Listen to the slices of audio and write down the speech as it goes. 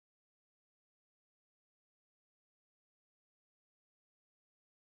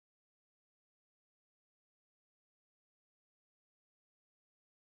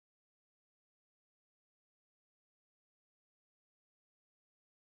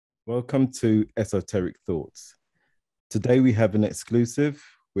Welcome to Esoteric Thoughts. Today we have an exclusive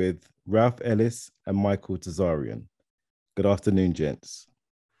with Ralph Ellis and Michael Tsarion. Good afternoon, gents.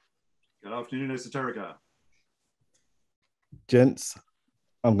 Good afternoon, Esoterica. Gents,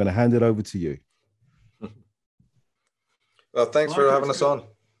 I'm going to hand it over to you. Well, thanks for having us on.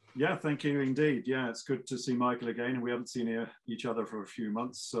 Yeah, thank you indeed. Yeah, it's good to see Michael again, and we haven't seen each other for a few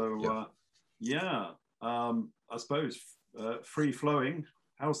months. So, I suppose free flowing.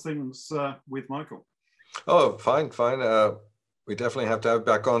 How's things with Michael? Oh, fine. We definitely have to have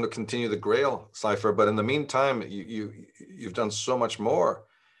back on to continue the Grail cipher. But in the meantime, you've done so much more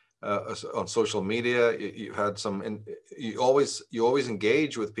on social media. You've had some. You always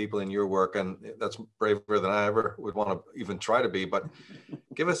engage with people in your work, and that's braver than I ever would want to even try to be. But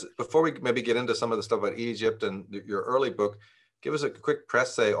give us, before we maybe get into some of the stuff about Egypt and your early book, give us a quick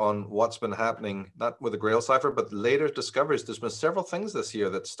press say on what's been happening, not with the Grail cipher, but later discoveries. There's been several things this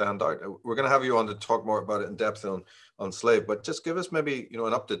year that stand out. We're going to have you on to talk more about it in depth on Slave, but just give us maybe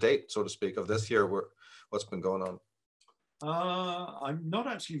an up to date, so to speak, of this year, what's been going on. I'm not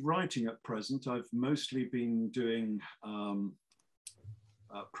actually writing at present. I've mostly been doing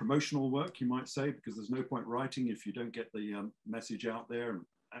promotional work, you might say, because there's no point writing if you don't get the message out there and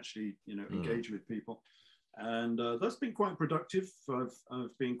actually engage with people. And that's been quite productive.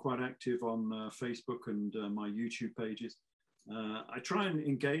 I've been quite active on Facebook and my YouTube pages. I try and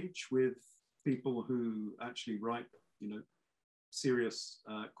engage with people who actually write, serious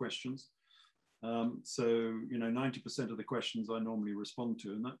questions. So 90% of the questions I normally respond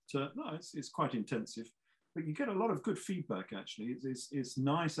to, and that it's quite intensive. But you get a lot of good feedback. Actually, it's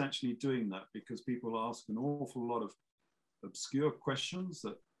nice actually doing that, because people ask an awful lot of obscure questions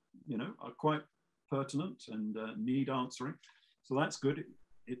that are quite pertinent and need answering. So that's good.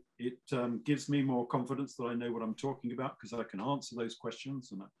 It gives me more confidence that I know what I'm talking about, because I can answer those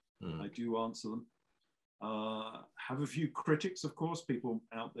questions, and I do answer them. Have a few critics, of course. People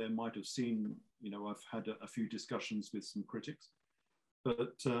out there might have seen, I've had a few discussions with some critics,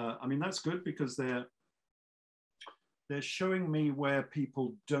 but I mean, that's good, because they're showing me where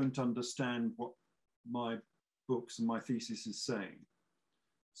people don't understand what my books and my thesis is saying.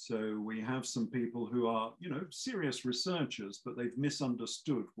 So we have some people who are, serious researchers, but they've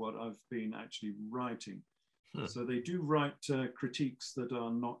misunderstood what I've been actually writing. So they do write critiques that are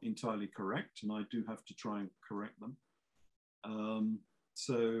not entirely correct, and I do have to try and correct them.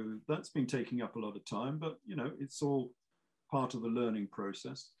 So that's been taking up a lot of time, but, it's all part of the learning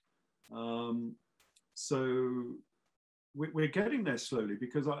process. So we're getting there slowly,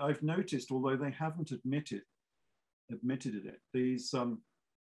 because I've noticed, although they haven't admitted it, these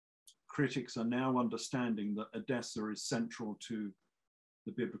critics are now understanding that Edessa is central to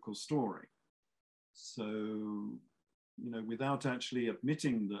the biblical story. So, without actually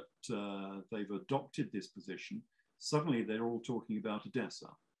admitting that they've adopted this position, suddenly they're all talking about Edessa,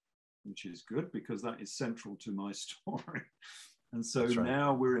 which is good, because that is central to my story. And so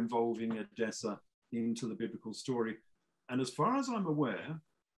now we're involving Edessa into the biblical story. And as far as I'm aware,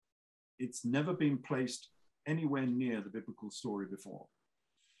 it's never been placed anywhere near the biblical story before.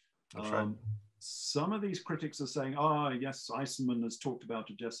 Some of these critics are saying, yes, Eisenman has talked about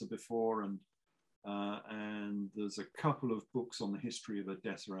Edessa before, and there's a couple of books on the history of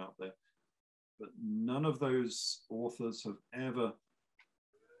Edessa out there, but none of those authors have ever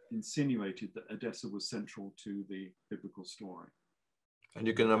insinuated that Edessa was central to the biblical story. And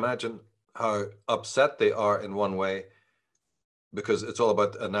you can imagine how upset they are in one way, because it's all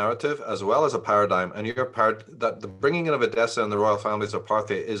about a narrative as well as a paradigm. And that the bringing in of Edessa and the royal families of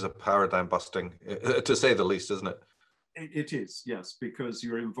Parthia is a paradigm busting, to say the least, isn't it? It is, yes, because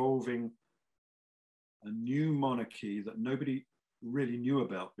you're involving a new monarchy that nobody really knew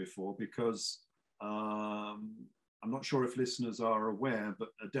about before, because I'm not sure if listeners are aware, but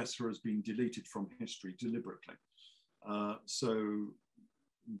Edessa has been deleted from history deliberately. So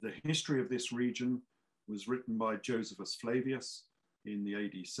the history of this region was written by Josephus Flavius in the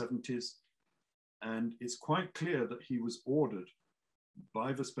AD 70s. And it's quite clear that he was ordered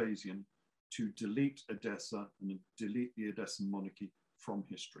by Vespasian to delete Edessa and delete the Edessan monarchy from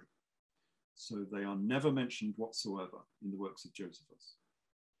history. So they are never mentioned whatsoever in the works of Josephus.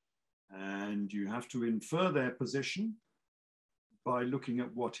 And you have to infer their position by looking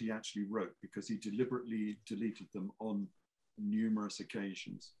at what he actually wrote, because he deliberately deleted them on numerous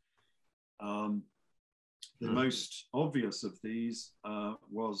occasions. The most obvious of these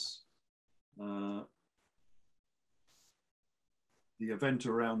was the event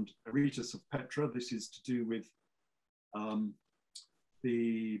around Aretas of Petra. This is to do with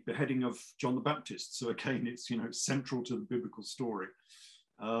the beheading of John the Baptist. So again, it's central to the biblical story.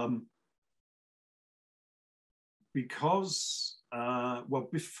 Because, well,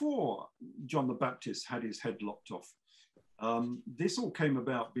 before John the Baptist had his head lopped off, this all came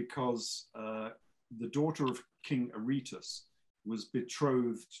about because the daughter of King Aretas was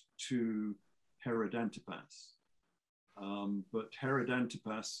betrothed to Herod Antipas. But Herod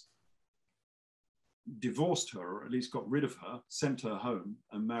Antipas divorced her, or at least got rid of her, sent her home,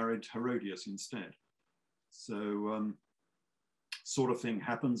 and married Herodias instead. So sort of thing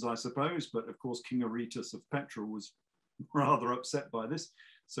happens, I suppose. But of course, King Aretas of Petra was rather upset by this.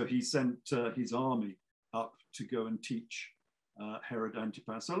 So he sent his army up to go and teach Herod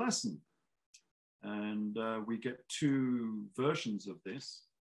Antipas a lesson. And we get two versions of this.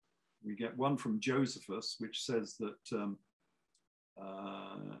 We get one from Josephus, which says that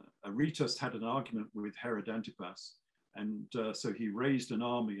Aretas had an argument with Herod Antipas, and so he raised an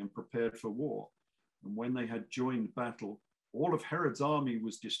army and prepared for war. And when they had joined battle, all of Herod's army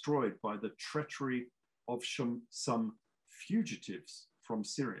was destroyed by the treachery of some fugitives from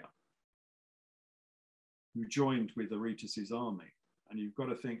Syria who joined with Aretas's army. And you've got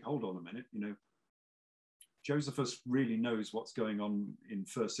to think, hold on a minute, you know, Josephus really knows what's going on in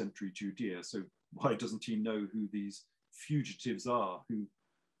first century Judea. So why doesn't he know who these fugitives are who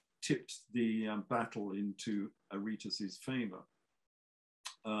tipped the battle into Aretas's favor?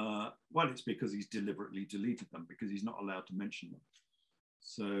 Well, it's because he's deliberately deleted them, because he's not allowed to mention them.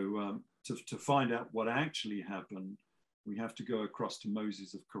 So to find out what actually happened, we have to go across to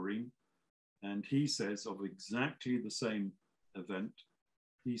Moses of Karim. And he says of exactly the same event,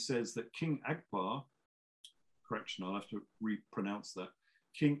 he says that King Akbar, correction, I'll have to repronounce that,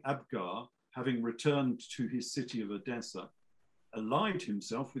 King Abgar, having returned to his city of Edessa, allied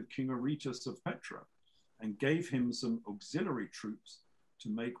himself with King Aretas of Petra and gave him some auxiliary troops to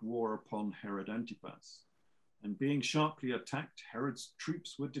make war upon Herod Antipas. And being sharply attacked, Herod's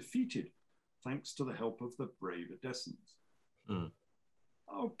troops were defeated, thanks to the help of the brave Edessans. Mm.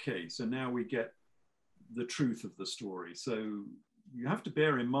 Okay, so now we get the truth of the story. So you have to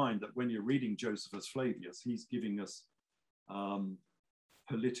bear in mind that when you're reading Josephus Flavius, he's giving us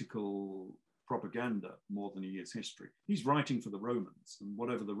political propaganda more than he is history. He's writing for the Romans, and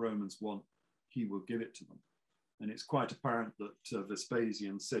whatever the Romans want, he will give it to them. And it's quite apparent that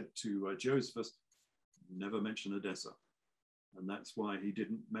Vespasian said to Josephus, never mention Edessa. And that's why he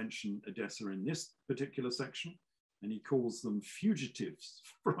didn't mention Edessa in this particular section. And he calls them fugitives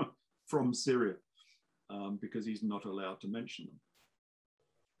from Syria because he's not allowed to mention them.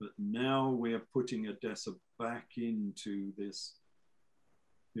 But now we are putting Edessa back into this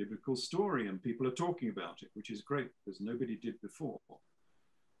biblical story, and people are talking about it, which is great because nobody did before.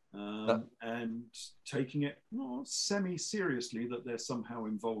 And taking it semi-seriously that they're somehow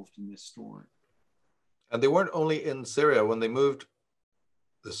involved in this story. And they weren't only in Syria when they moved.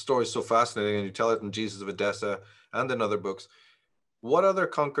 The story's so fascinating, and you tell it in Jesus of Edessa and in other books. What other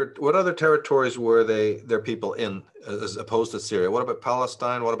territories were their people in, as opposed to Syria? What about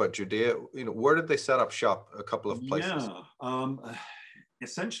Palestine? What about Judea? You know, where did they set up shop? A couple of places. Yeah,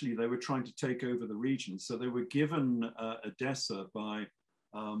 essentially they were trying to take over the region. So they were given Edessa by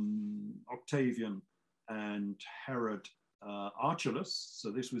Octavian and Herod Archelaus. So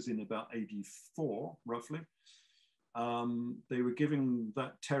this was in about AD 4, roughly. They were given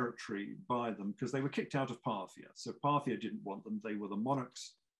that territory by them because they were kicked out of Parthia. So Parthia didn't want them. They were the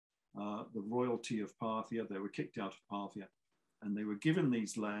monarchs, the royalty of Parthia. They were kicked out of Parthia, and they were given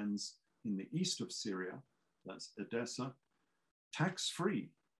these lands in the east of Syria, that's Edessa,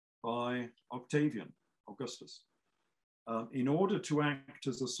 tax-free by Octavian, Augustus, in order to act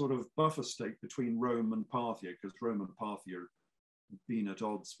as a sort of buffer state between Rome and Parthia, because Rome and Parthia had been at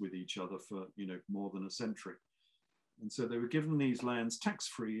odds with each other for more than a century. And so they were given these lands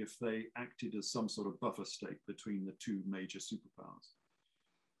tax-free if they acted as some sort of buffer state between the two major superpowers,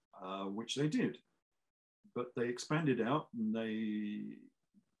 which they did. But they expanded out, and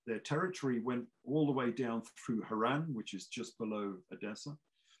their territory went all the way down through Haran, which is just below Edessa,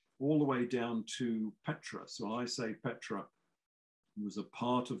 all the way down to Petra. So I say Petra was a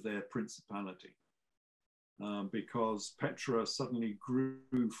part of their principality because Petra suddenly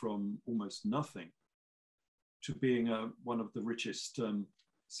grew from almost nothing to being one of the richest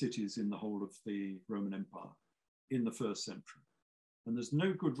cities in the whole of the Roman Empire in the first century. And there's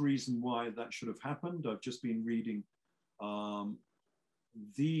no good reason why that should have happened. I've just been reading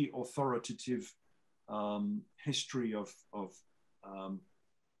the authoritative history of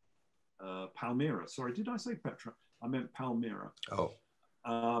Palmyra. Sorry, did I say Petra? I meant Palmyra. Oh.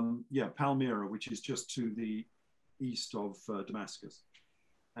 Yeah, Palmyra, which is just to the east of Damascus.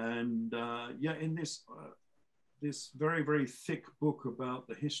 And yeah, in this this very, very thick book about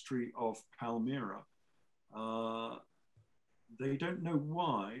the history of Palmyra. They don't know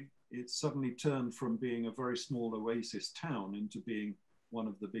why it suddenly turned from being a very small oasis town into being one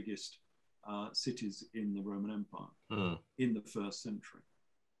of the biggest cities in the Roman Empire in the 1st century.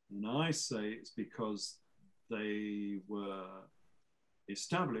 And I say it's because they were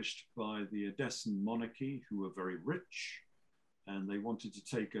established by the Edessan monarchy, who were very rich, and they wanted to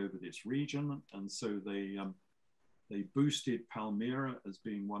take over this region. And so they boosted Palmyra as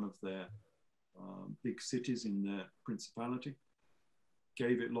being one of their big cities in their principality,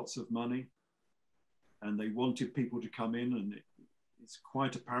 gave it lots of money, and they wanted people to come in. And it's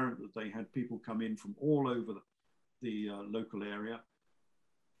quite apparent that they had people come in from all over the local area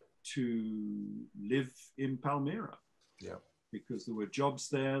to live in Palmyra. Yeah. Because there were jobs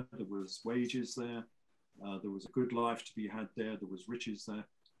there, there was wages there, there was a good life to be had there, there was riches there,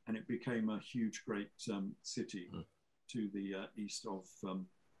 and it became a huge, great city to the east of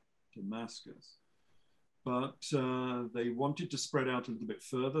Damascus. But they wanted to spread out a little bit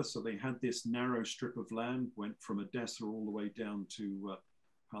further, so they had this narrow strip of land, went from Edessa all the way down to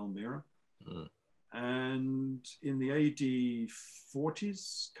Palmyra. And in the AD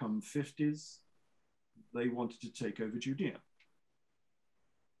 40s, come 50s, they wanted to take over Judea.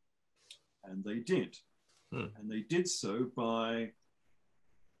 And they did. And they did so by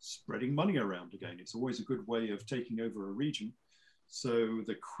spreading money around again. It's always a good way of taking over a region. So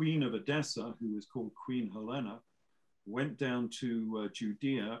the Queen of Edessa, who was called Queen Helena, went down to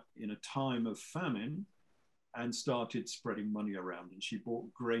Judea in a time of famine and started spreading money around. And she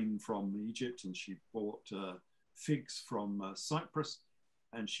bought grain from Egypt, and she bought figs from Cyprus,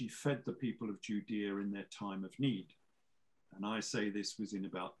 and she fed the people of Judea in their time of need. And I say this was in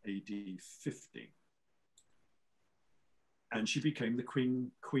about AD 50. And she became the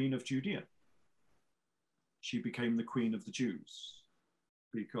queen of Judea. She became the queen of the Jews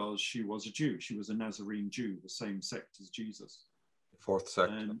because she was a Jew. She was a Nazarene Jew, the same sect as Jesus. 4th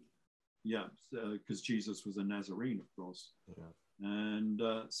sect. And, yeah, because Jesus was a Nazarene, of course. Yeah. And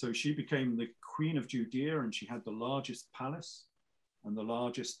so she became the queen of Judea, and she had the largest palace and the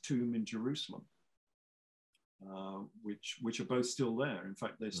largest tomb in Jerusalem, which are both still there. In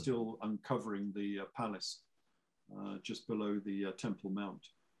fact, they're still uncovering the palace just below the Temple Mount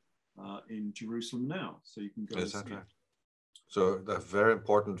in Jerusalem now. So you can go and see it. So the very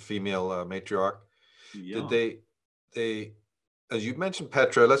important female matriarch. Yeah. Did they, as you mentioned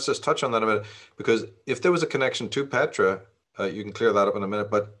Petra, let's just touch on that a minute, because if there was a connection to Petra, you can clear that up in a minute,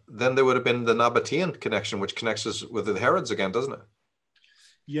 but then there would have been the Nabatean connection, which connects us with the Herods again, doesn't it?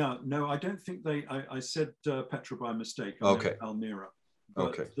 Yeah, no, I don't think I said Petra by mistake. I Okay. meant Palmyra.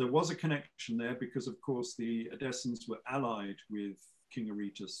 But there was a connection there because, of course, the Edessans were allied with King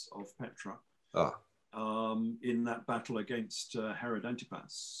Aretas of Petra in that battle against Herod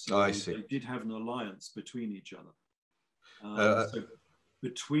Antipas. So I see. They did have an alliance between each other. So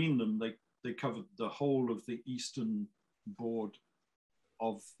between them, they covered the whole of the eastern board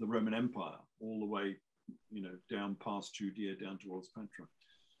of the Roman Empire, all the way, down past Judea, down towards Petra.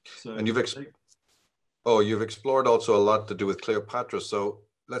 So, and you've explored also a lot to do with Cleopatra. So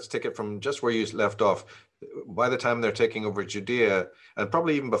let's take it from just where you left off. By the time they're taking over Judea, and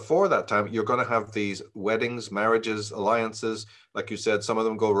probably even before that time, you're going to have these weddings, marriages, alliances. Like you said, some of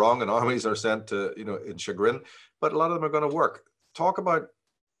them go wrong and armies are sent to, in chagrin, but a lot of them are going to work. Talk about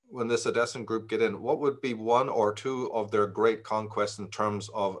when this Edessan group get in, what would be one or two of their great conquests in terms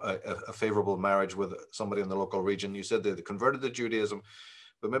of a favorable marriage with somebody in the local region? You said they converted to Judaism,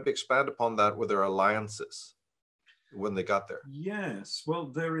 but maybe expand upon that with their alliances when they got there. Yes, well,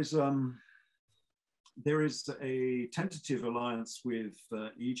 there is a tentative alliance with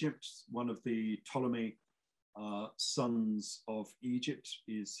Egypt. One of the Ptolemy sons of Egypt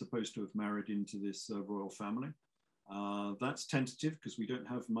is supposed to have married into this royal family. That's tentative because we don't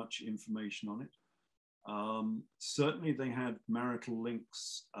have much information on it. Certainly they had marital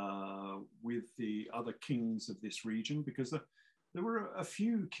links with the other kings of this region, because there were a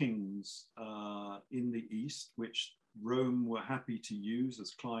few kings in the East which Rome were happy to use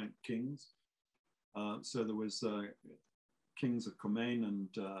as client kings. So there was kings of Comene and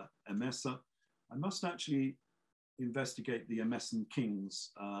Emesa. I must actually investigate the Emessan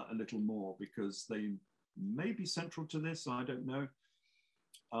kings a little more, because they may be central to this, I don't know.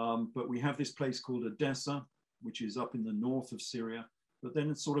 But we have this place called Edessa, which is up in the north of Syria. But then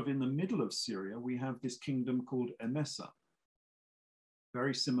it's sort of in the middle of Syria, we have this kingdom called Emesa.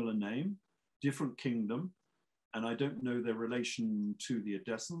 Very similar name, different kingdom. And I don't know their relation to the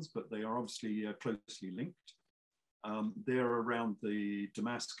Edessans, but they are obviously closely linked. They're around the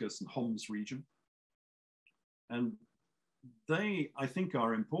Damascus and Homs region. And they, I think,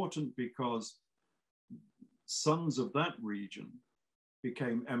 are important because sons of that region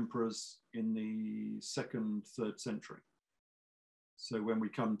became emperors in the 2nd, 3rd century. So when we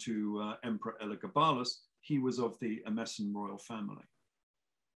come to Emperor Elagabalus, he was of the Emessan royal family.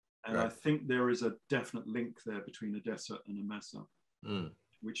 And right. I think there is a definite link there between Edessa and Emesa,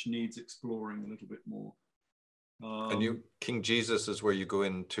 which needs exploring a little bit more. And King Jesus is where you go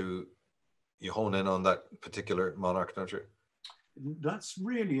into, you hone in on that particular monarch, don't you? That's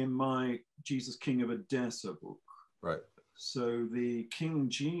really in my Jesus King of Edessa book. Right. So the King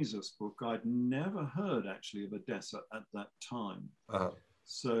Jesus book, I'd never heard actually of Edessa at that time.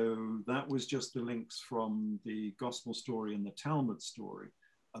 So that was just the links from the Gospel story and the Talmud story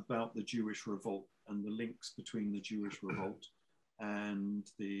about the Jewish revolt and the links between the Jewish revolt and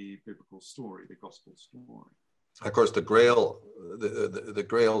the biblical story, the Gospel story. Of course, the Grail, the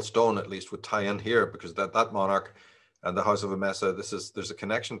Grail stone at least would tie in here, because that monarch and the House of Emesa, there's a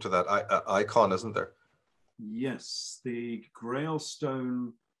connection to that icon, isn't there? Yes, the Grail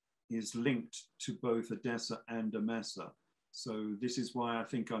stone is linked to both Edessa and Emesa. So this is why I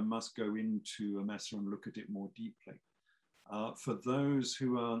think I must go into Emesa and look at it more deeply. For those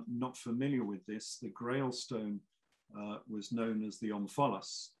who are not familiar with this, the Grail stone was known as the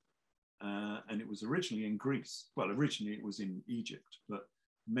Omphalos, and it was originally in Greece. Well, originally it was in Egypt, but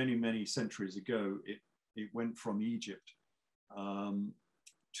many, many centuries ago, it went from Egypt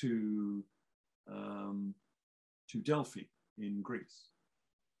to Delphi in Greece.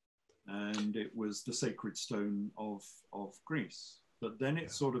 And it was the sacred stone of Greece. But then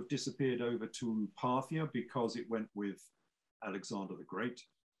it sort of disappeared over to Parthia because it went with Alexander the Great.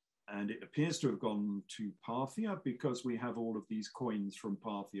 And it appears to have gone to Parthia because we have all of these coins from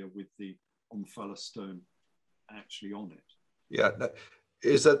Parthia with the Omphalos stone actually on it. Yeah,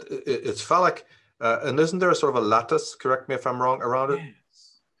 it's phallic. And isn't there a sort of a lattice, correct me if I'm wrong, around it?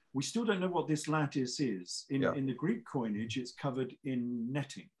 Yes. We still don't know what this lattice is. In the Greek coinage, it's covered in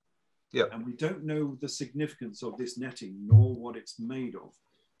netting. Yeah. And we don't know the significance of this netting, nor what it's made of.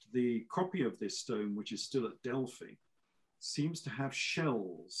 The copy of this stone, which is still at Delphi, seems to have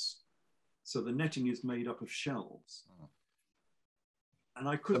shells. So the netting is made up of shells. And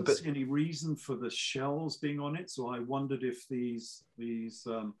I couldn't see any reason for the shells being on it. So I wondered if these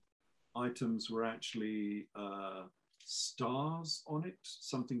items were actually stars on it,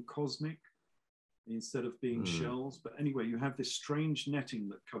 something cosmic, instead of being shells. But anyway, you have this strange netting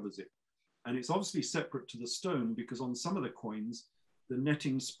that covers it. And it's obviously separate to the stone because on some of the coins, the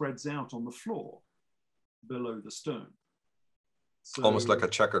netting spreads out on the floor below the stone. So, almost like a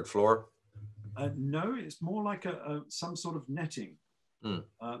checkered floor? No, it's more like some sort of netting.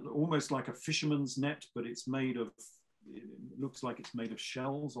 Almost like a fisherman's net, but it's made of, it looks like it's made of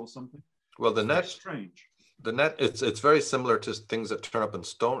shells or something. Well, the net, strange. The net, it's very similar to things that turn up in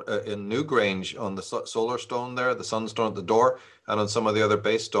stone, in Newgrange on the solar stone there, the sunstone at the door, and on some of the other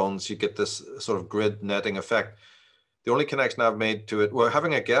base stones, you get this sort of grid netting effect. The only connection I've made to it, we're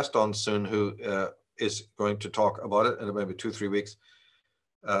having a guest on soon who is going to talk about it in maybe 2-3 weeks.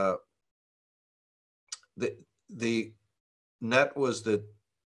 The net was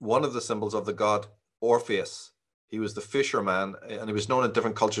one of the symbols of the god Orpheus. He was the fisherman, and he was known in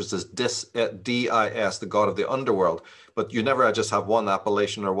different cultures as Dis, the god of the underworld. But you never just have one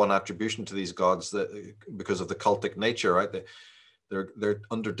appellation or one attribution to these gods because of the cultic nature, right? They're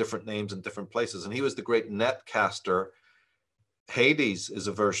under different names in different places. And he was the great net caster. Hades is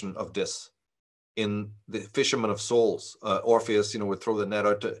a version of Dis in the Fisherman of Souls. Orpheus, would throw the net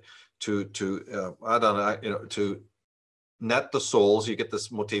out to net the souls. You get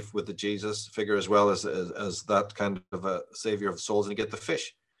this motif with the Jesus figure as well as that kind of a savior of souls, and you get the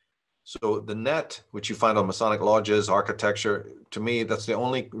fish. So the net, which you find on Masonic lodges, architecture, to me, that's the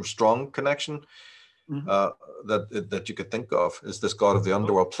only strong connection that you could think of, is this god of the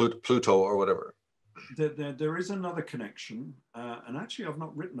underworld, Pluto or whatever. There is another connection, and actually I've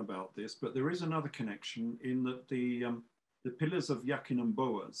not written about this, but there is another connection in that the pillars of Yakin and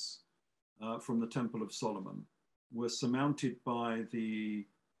Boaz from the Temple of Solomon were surmounted by the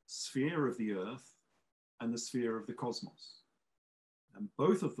sphere of the earth and the sphere of the cosmos. And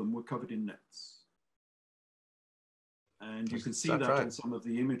both of them were covered in nets. And you can see that on some of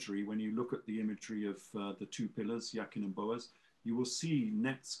the imagery. When you look at the imagery of the two pillars, Yakin and Boaz, you will see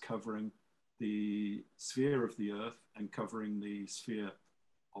nets covering the sphere of the earth and covering the sphere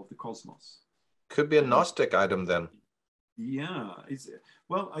of the cosmos. Could be a Gnostic item then. Yeah,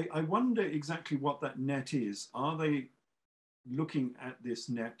 well, I wonder exactly what that net is. Are they looking at this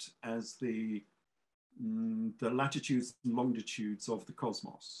net as the latitudes and longitudes of the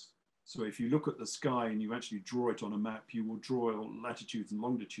cosmos? So if you look at the sky and you actually draw it on a map, you will draw latitudes and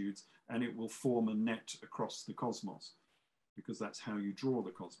longitudes, and it will form a net across the cosmos, because that's how you draw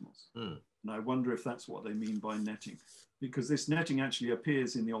the cosmos. And I wonder if that's what they mean by netting, because this netting actually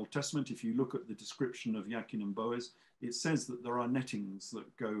appears in the Old Testament. If you look at the description of Jachin and Boaz, it says that there are nettings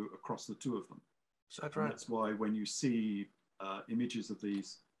that go across the two of them. Is that right? And that's why when you see images of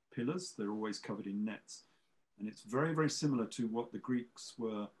these pillars, they're always covered in nets. And it's very, very similar to what the Greeks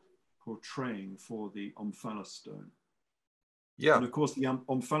were portraying for the Omphalos stone. Yeah. And of course, the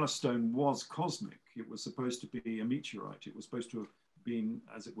Omphalos stone was cosmic. It was supposed to be a meteorite. It was supposed to have been,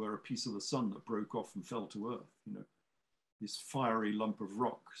 as it were, a piece of the sun that broke off and fell to earth, you know, this fiery lump of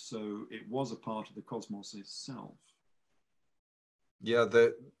rock. So it was a part of the cosmos itself. Yeah,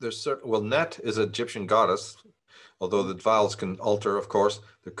 there's certain, well, Net is an Egyptian goddess, although the vowels can alter, of course.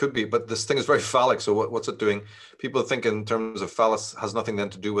 There could be, but this thing is very phallic. So what's it doing? People think in terms of phallus has nothing then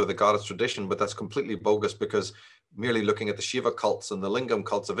to do with the goddess tradition, but that's completely bogus, because merely looking at the Shiva cults and the Lingam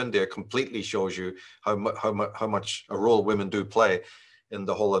cults of India completely shows you how much a role women do play in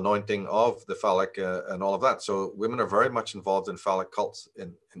the whole anointing of the phallic and all of that. So women are very much involved in phallic cults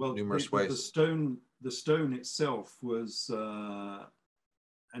in numerous ways. The stone itself was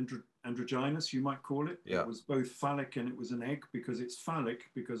androgynous, you might call it. Yeah. It was both phallic and it was an egg, because it's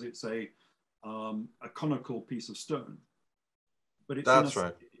phallic because it's a conical piece of stone. But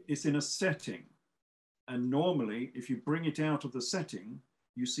it's in a setting. And normally, if you bring it out of the setting,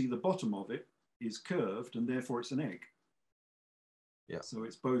 you see the bottom of it is curved, and therefore it's an egg. Yeah. So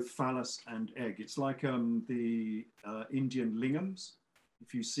it's both phallus and egg. It's like the Indian lingams.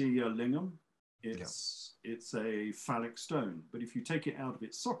 If you see a lingam, it's a phallic stone. But if you take it out of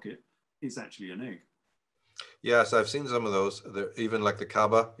its socket, it's actually an egg. Yes, I've seen some of those. They're even like the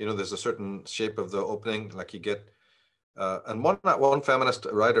Kaaba, you know, there's a certain shape of the opening, like you get. And one feminist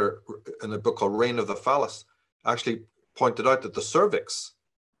writer in a book called Reign of the Phallus actually pointed out that the cervix,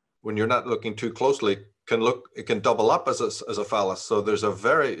 when you're not looking too closely, it can double up as a phallus. So there's a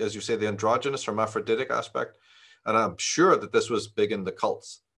very, as you say, the androgynous hermaphroditic aspect. And I'm sure that this was big in the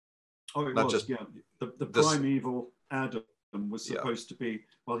cults. Oh, it was, yeah. The primeval Adam was supposed to be,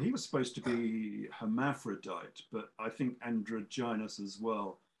 well, he was supposed to be hermaphrodite, but I think androgynous as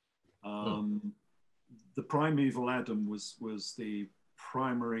well. The primeval Adam was the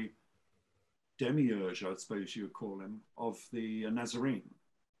primary demiurge, I suppose you would call him, of the Nazarene.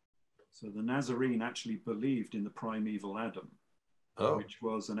 So the Nazarene actually believed in the primeval Adam, which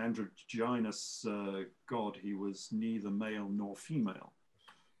was an androgynous god. He was neither male nor female.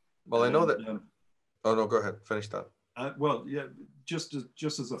 Well, I know that. Oh no, go ahead. Finish that. Well, yeah, just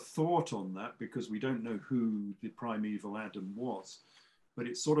as a thought on that, because we don't know who the primeval Adam was, but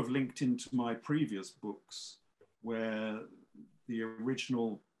it's sort of linked into my previous books, where the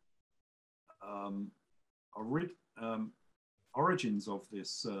original origins of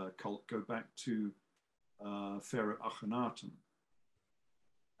this cult go back to Pharaoh Akhenaten.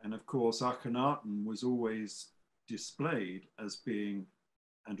 And of course, Akhenaten was always displayed as being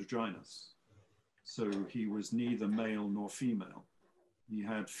androgynous. So he was neither male nor female. He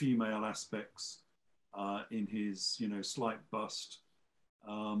had female aspects in his, you know, slight bust,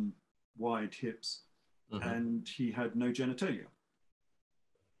 wide hips, and he had no genitalia.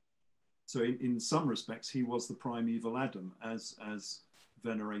 So in some respects, he was the primeval Adam as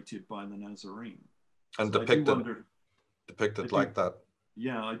venerated by the Nazarene. And so depicted like that.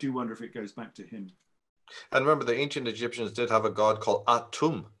 Yeah, I do wonder if it goes back to him. And remember, the ancient Egyptians did have a god called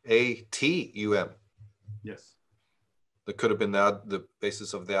Atum, A-T-U-M. Yes. That could have been the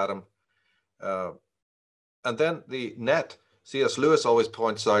basis of the atom. And then the net, C.S. Lewis always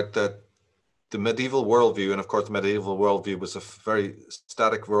points out that the medieval worldview, and of course the medieval worldview was a very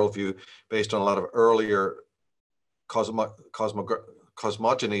static worldview based on a lot of earlier cosmogonies,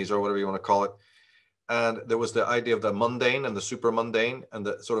 or whatever you want to call it. And there was the idea of the mundane and the super mundane, and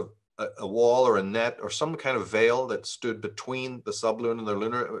the sort of a wall or a net or some kind of veil that stood between the sublunar and the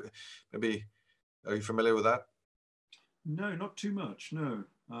lunar. Maybe, are you familiar with that? No, not too much, no.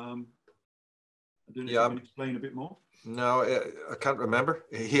 I don't know if you can explain a bit more. No, I can't remember.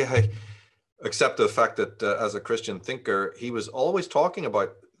 Yeah, except the fact that as a Christian thinker, he was always talking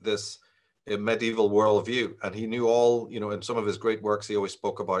about this medieval worldview, and he knew all, you know, in some of his great works, he always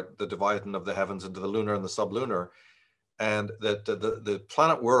spoke about the dividing of the heavens into the lunar and the sublunar, and that the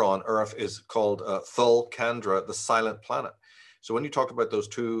planet we're on, Earth, is called Thul Candra, the silent planet. So when you talk about those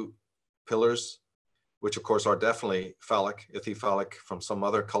two pillars, which of course are definitely phallic, ithiphallic from some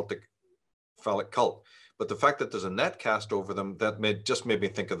other cultic phallic cult, but the fact that there's a net cast over them, that just made me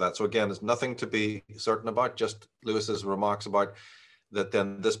think of that. So again, there's nothing to be certain about, just Lewis's remarks about that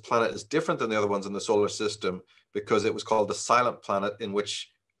then this planet is different than the other ones in the solar system because it was called the silent planet, in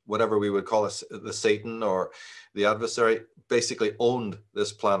which whatever we would call the Satan or the adversary basically owned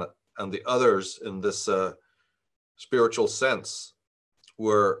this planet, and the others in this spiritual sense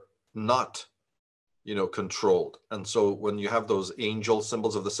were not, controlled. And so when you have those angel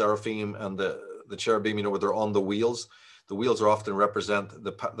symbols of the seraphim and the cherubim, where they're on the wheels are often represent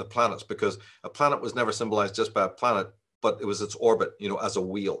the planets, because a planet was never symbolized just by a planet, but it was its orbit, as a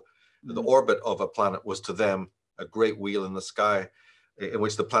wheel. The orbit of a planet was to them a great wheel in the sky, in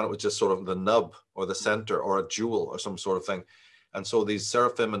which the planet was just sort of the nub or the center or a jewel or some sort of thing. And so these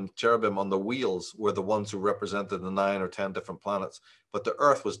seraphim and cherubim on the wheels were the ones who represented the 9 or 10 different planets, but the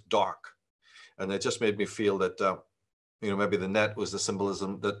earth was dark. And it just made me feel that, maybe the net was the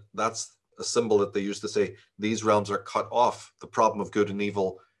symbolism, that's a symbol that they used to say, these realms are cut off. The problem of good and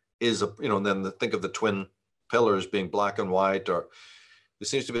evil is, and then think of the twin pillars being black and white, or there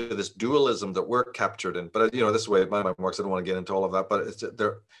seems to be this dualism that we're captured in. But, this way my mind works, I don't want to get into all of that, but it's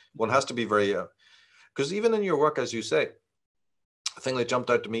there. One has to be very, because even in your work, as you say, the thing that jumped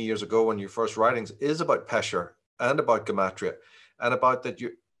out to me years ago when your first writings is about Pesher and about Gematria, and about that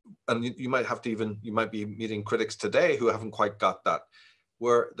you might have to you might be meeting critics today who haven't quite got that,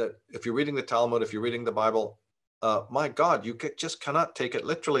 where that if you're reading the Talmud, if you're reading the Bible, my God, you just cannot take it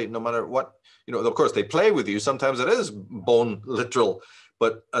literally, no matter what, of course they play with you. Sometimes it is bone literal,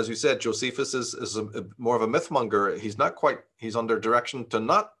 but as you said, Josephus is more of a mythmonger. He's under direction to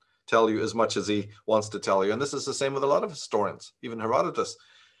not tell you as much as he wants to tell you. And this is the same with a lot of historians, even Herodotus.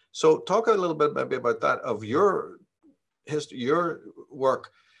 So talk a little bit maybe about that, of your history, your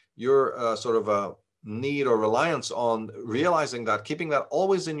work, your sort of need or reliance on realizing that, keeping that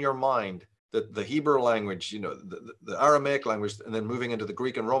always in your mind, that the Hebrew language, the Aramaic language, and then moving into the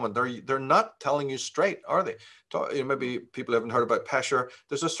Greek and Roman, they're not telling you straight, are they? Maybe people haven't heard about Pesher.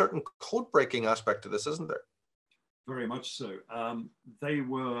 There's a certain code breaking aspect to this, isn't there? Very much so. They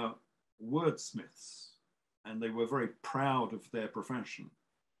were wordsmiths, and they were very proud of their profession.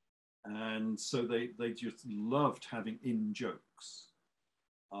 And so they just loved having in-jokes.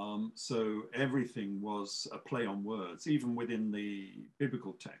 So everything was a play on words. Even within the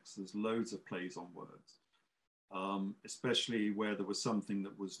biblical text, there's loads of plays on words, especially where there was something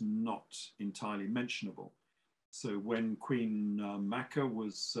that was not entirely mentionable. So when Queen Makkah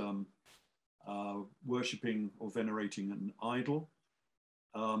was worshipping or venerating an idol,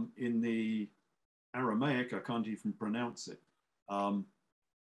 in the Aramaic, I can't even pronounce it,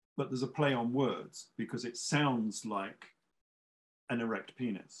 but there's a play on words because it sounds like an erect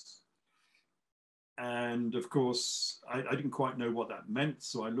penis. And of course, I didn't quite know what that meant,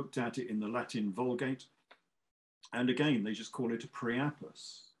 so I looked at it in the Latin Vulgate, and again, they just call it a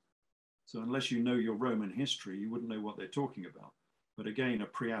priapus. So unless you know your Roman history, you wouldn't know what they're talking about. But again, a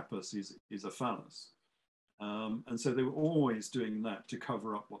priapus is a phallus. And so they were always doing that to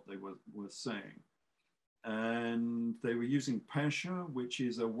cover up what they were saying. And they were using Pesher, which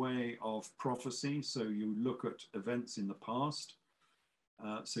is a way of prophecy. So you look at events in the past.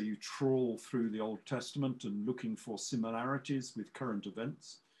 So you trawl through the Old Testament and looking for similarities with current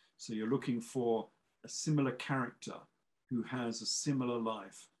events. So you're looking for a similar character who has a similar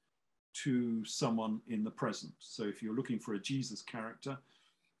life to someone in the present. So if you're looking for a Jesus character,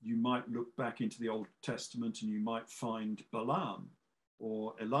 you might look back into the Old Testament and you might find Balaam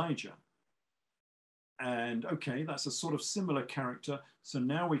or Elijah. And okay, that's a sort of similar character. So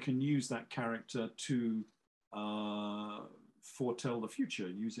now we can use that character to foretell the future,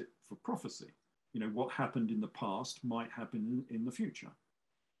 use it for prophecy. What happened in the past might happen in the future.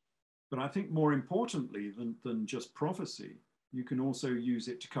 But I think more importantly than just prophecy, you can also use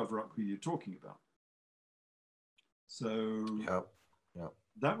it to cover up who you're talking about. So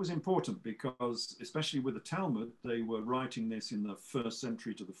that was important because, especially with the Talmud, they were writing this in the 1st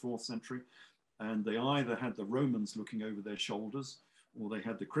century to the 4th century. And they either had the Romans looking over their shoulders or they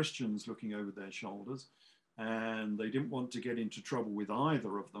had the Christians looking over their shoulders. And they didn't want to get into trouble with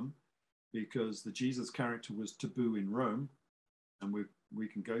either of them because the Jesus character was taboo in Rome. And we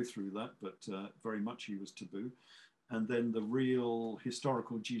can go through that, but very much he was taboo. And then the real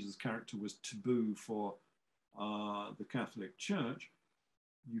historical Jesus character was taboo for the Catholic Church.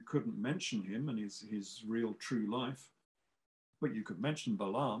 You couldn't mention him and his real true life, but you could mention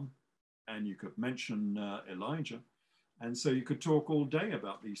Balaam and you could mention Elijah. And so you could talk all day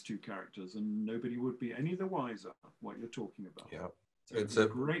about these two characters and nobody would be any the wiser what you're talking about. Yeah. So it's a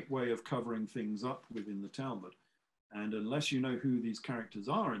great way of covering things up within the Talmud. And unless you know who these characters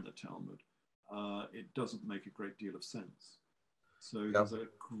are in the Talmud, it doesn't make a great deal of sense. So there's a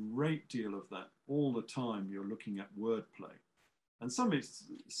great deal of that all the time. You're looking at wordplay. And some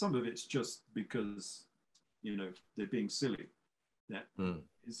of it's just because, you know, they're being silly. That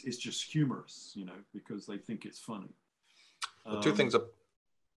it's just humorous, you know, because they think it's funny. Well, two things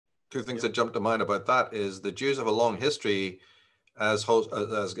that jump to mind about that is the Jews have a long history as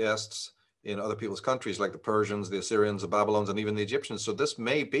guests in other people's countries, like the Persians, the Assyrians, the Babylons, and even the Egyptians. So this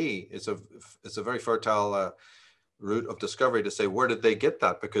may be, it's a very fertile route of discovery to say, where did they get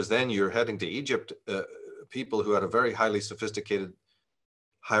that? Because then you're heading to Egypt, people who had a very highly sophisticated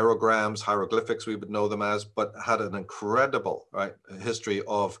hieroglyphics, we would know them as, but had an incredible history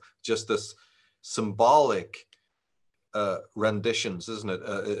of just this symbolic renditions, isn't it?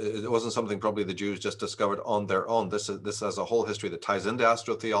 It wasn't something probably the Jews just discovered on their own. This has a whole history that ties into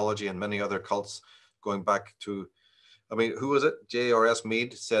astrotheology and many other cults going back to, I mean, who was it? J.R.S.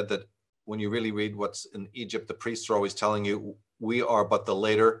 Mead said that when you really read what's in Egypt, the priests are always telling you, we are but the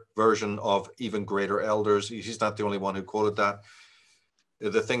later version of even greater elders. He's not the only one who quoted that.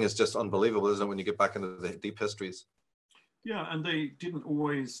 The thing is just unbelievable, isn't it, when you get back into the deep histories? Yeah, and they didn't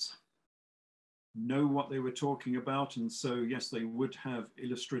always know what they were talking about. And so, yes, they would have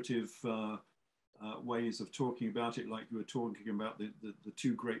illustrative ways of talking about it, like you were talking about the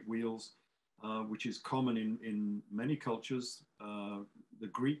two great wheels, which is common in many cultures. The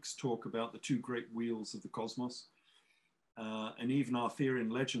Greeks talk about the two great wheels of the cosmos. And even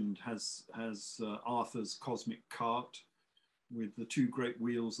Arthurian legend has Arthur's cosmic cart, with the two great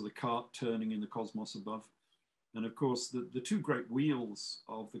wheels of the cart turning in the cosmos above. And of course, the two great wheels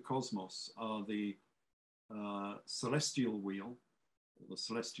of the cosmos are the celestial wheel, or the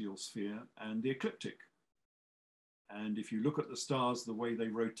celestial sphere, and the ecliptic. And if you look at the stars, the way they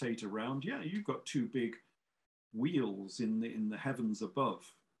rotate around, yeah, you've got two big wheels in the heavens above,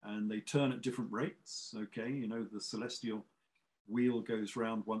 and they turn at different rates. Okay, you know, the celestial wheel goes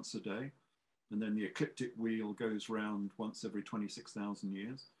round once a day, and then the ecliptic wheel goes round once every 26,000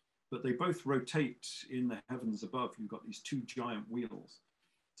 years. But they both rotate in the heavens above. You've got these two giant wheels.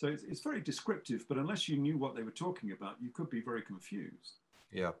 So it's very descriptive, but unless you knew what they were talking about, you could be very confused.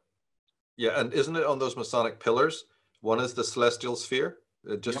 Yeah. Yeah, and isn't it on those Masonic pillars? One is the celestial sphere,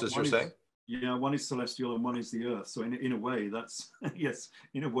 just as you're saying? Yeah, one is celestial and one is the earth. So in a way, that's, yes,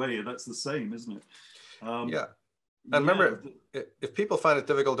 in a way, that's the same, isn't it? Yeah. And remember, if people find it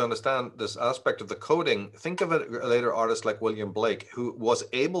difficult to understand this aspect of the coding, think of a later artist like William Blake, who was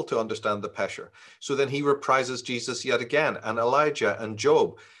able to understand the Pesher. So then he reprises Jesus yet again, and Elijah and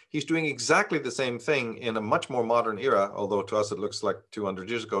Job. He's doing exactly the same thing in a much more modern era, although to us it looks like 200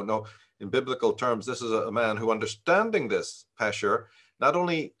 years ago. No, in biblical terms, this is a man who, understanding this Pesher, not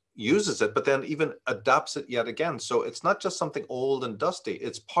only uses it, but then even adapts it yet again. So it's not just something old and dusty.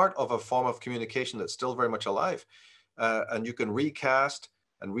 It's part of a form of communication that's still very much alive. And you can recast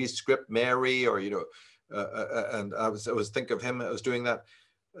and rescript Mary, or, you know, and I was think of him as doing that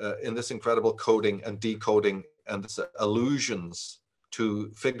in this incredible coding and decoding and this allusions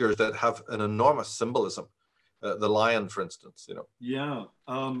to figures that have an enormous symbolism. The lion, for instance, you know. Yeah,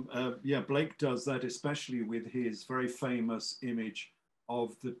 yeah. Blake does that, especially with his very famous image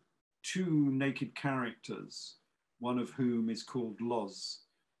of the two naked characters, one of whom is called Loz.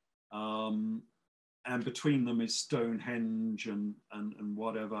 And between them is Stonehenge and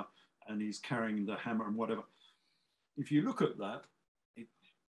whatever, and he's carrying the hammer and whatever. If you look at that,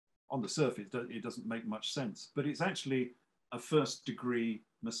 on the surface, it doesn't make much sense, but it's actually a first-degree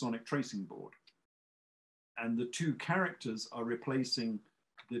Masonic tracing board. And the two characters are replacing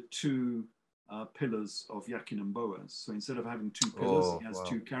the two pillars of Yakin and Boaz. So instead of having two pillars, he has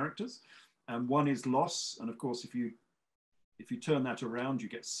two characters. And one is Los, and of course, if you turn that around, you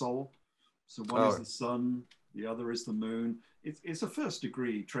get Sol. So one is the sun, the other is the moon. It's a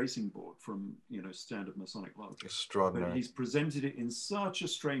first-degree tracing board from, you know, standard Masonic lodge. Extraordinary. But he's presented it in such a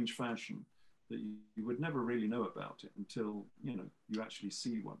strange fashion that you would never really know about it until, you know, you actually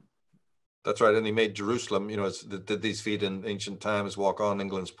see one. That's right, and he made Jerusalem, you know, did these feet in ancient times walk on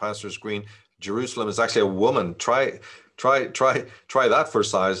England's pastures green. Jerusalem is actually a woman. Try that for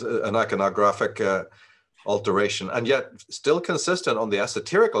size, an iconographic alteration, and yet still consistent on the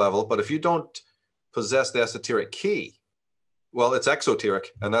esoteric level. But if you don't possess the esoteric key, well, it's exoteric,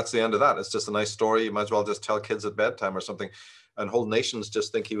 and that's the end of that. It's just a nice story. You might as well just tell kids at bedtime or something, and whole nations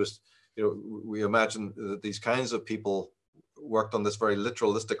just think he was, you know, we imagine that these kinds of people worked on this very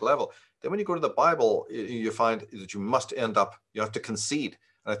literalistic level. Then when you go to the Bible, you find that you have to concede.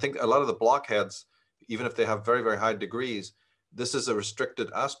 And I think a lot of the blockheads, even if they have very, very high degrees, this is a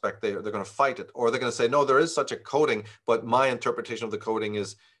restricted aspect. They're going to fight it, or they're going to say, no, there is such a coding, but my interpretation of the coding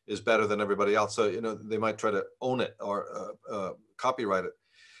is better than everybody else. So, you know, they might try to own it or copyright it.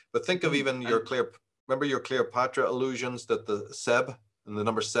 But think of even your clear remember your Cleopatra illusions, that the Seb and the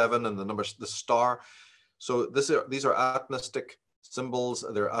number 7 and the star. So these are atomistic symbols,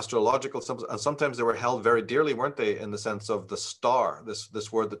 they're astrological symbols, and sometimes they were held very dearly, weren't they, in the sense of the star,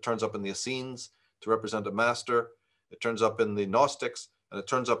 this word that turns up in the Essenes to represent a master. It turns up in the Gnostics, and it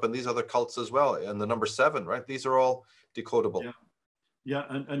turns up in these other cults as well, and the number 7, right? These are all decodable. Yeah,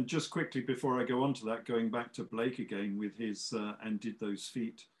 and just quickly before I go on to that, going back to Blake again with his And Did Those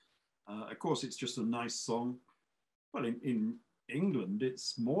Feet. Of course, it's just a nice song. Well, in England,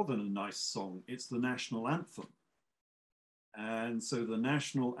 it's more than a nice song. It's the national anthem. And so the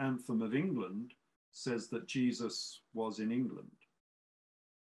national anthem of England says that Jesus was in England.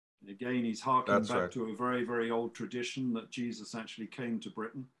 And again, he's harking back to a very, very old tradition that Jesus actually came to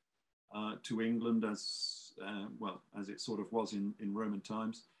Britain, to England as, well, as it sort of was in Roman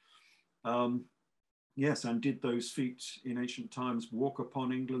times. Yes, and did those feet in ancient times walk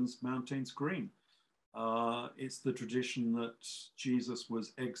upon England's mountains green? It's the tradition that Jesus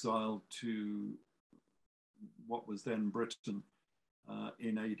was exiled to what was then Britain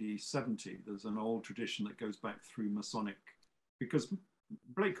in AD 70. There's an old tradition that goes back through Masonic, because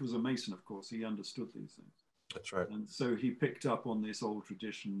Blake was a Mason, of course, he understood these things. That's right. And so he picked up on this old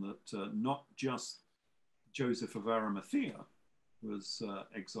tradition that not just Joseph of Arimathea was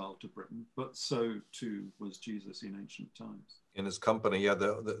exiled to Britain, but so too was Jesus in ancient times. In his company, yeah,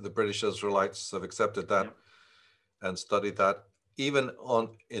 the British Israelites have accepted that and studied that. Even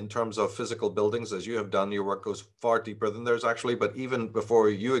in terms of physical buildings, as you have done, your work goes far deeper than theirs actually, but even before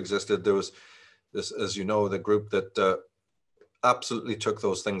you existed, there was this, as you know, the group that absolutely took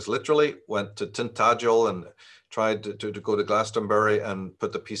those things literally, went to Tintagel and tried to go to Glastonbury and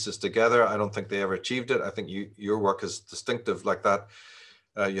put the pieces together. I don't think they ever achieved it. I think your work is distinctive like that.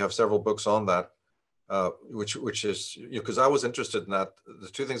 You have several books on that, which is, because I was interested in that. The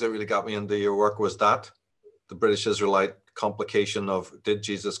two things that really got me into your work was that, the British Israelite complication of did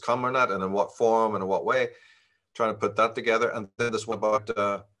Jesus come or not, and in what form and in what way, trying to put that together. And then this one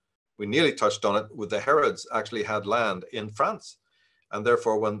about, we nearly touched on it, with the Herods actually had land in France. And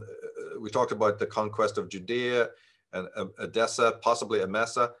therefore, when we talked about the conquest of Judea and Edessa, possibly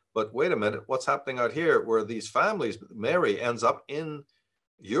Emesa, but wait a minute, what's happening out here where these families, Mary ends up in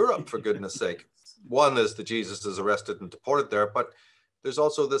Europe, for goodness sake. One is that Jesus is arrested and deported there, but there's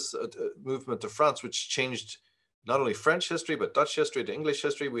also this movement to France, which changed not only French history, but Dutch history to English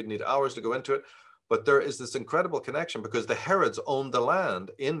history. We'd need hours to go into it. But there is this incredible connection because the Herods owned the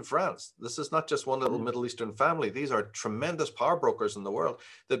land in France. This is not just one little Middle Eastern family. These are tremendous power brokers in the world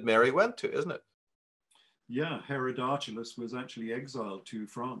that Mary went to, isn't it? Yeah, Herod Archelaus was actually exiled to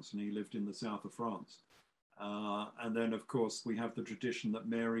France, and he lived in the south of France. And then, of course, we have the tradition that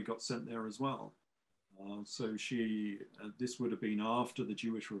Mary got sent there as well. So she, this would have been after the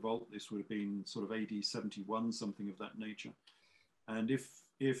Jewish revolt. This would have been sort of AD 71, something of that nature. And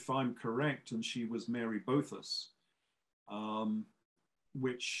if I'm correct, and she was Mary Bothus,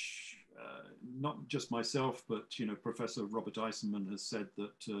 which not just myself, but Professor Robert Eisenman has said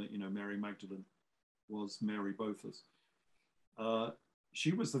that Mary Magdalene was Mary Bothus.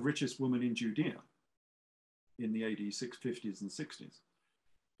 She was the richest woman in Judea in the AD 650s and 60s.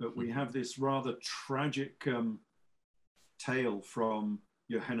 But we have this rather tragic tale from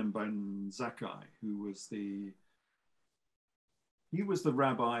Yohanan ben Zakkai, who was the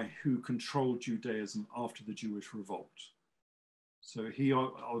rabbi who controlled Judaism after the Jewish revolt. So he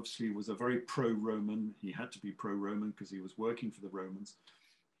obviously was a very pro-Roman. He had to be pro-Roman because he was working for the Romans.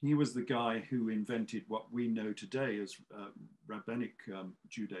 He was the guy who invented what we know today as rabbinic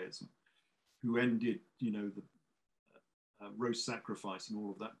Judaism, who ended, the roast sacrifice and all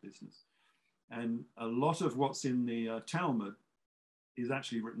of that business. And a lot of what's in the Talmud is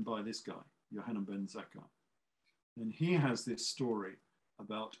actually written by this guy, Yohanan ben Zakkai. And he has this story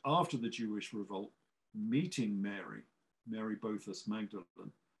about after the Jewish revolt, meeting Mary Bothus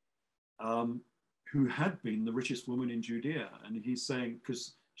Magdalene, who had been the richest woman in Judea. And he's saying,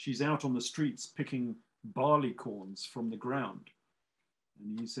 because she's out on the streets picking barley corns from the ground.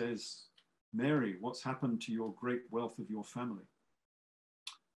 And he says, Mary, what's happened to your great wealth of your family?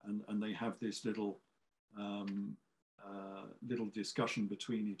 And they have this little discussion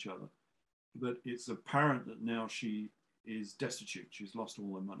between each other. But it's apparent that now she is destitute. She's lost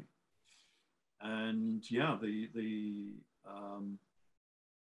all her money. And yeah, the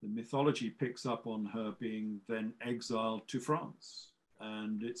mythology picks up on her being then exiled to France.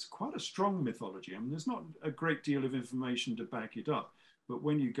 And it's quite a strong mythology. I mean, there's not a great deal of information to back it up. But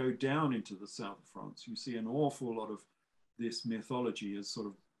when you go down into the south of France, you see an awful lot of this mythology has sort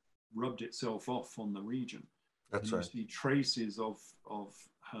of rubbed itself off on the region. That's right. You see traces of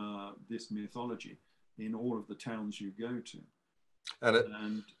this mythology. in all of the towns you go to.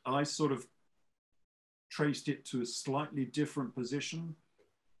 And I sort of traced it to a slightly different position.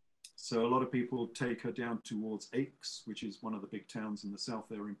 So a lot of people take her down towards Aix, which is one of the big towns in the south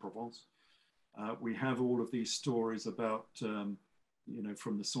there in Provence. We have all of these stories about, you know,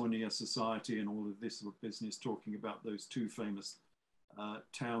 from the Sonia Society and all of this sort of business talking about those two famous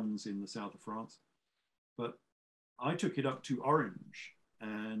towns in the south of France. But I took it up to Orange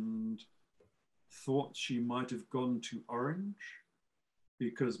and thought she might have gone to Orange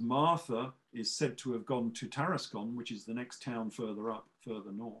because Martha is said to have gone to Tarascon, which is the next town further up,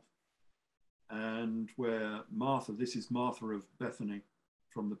 further north. And where Martha, this is Martha of Bethany,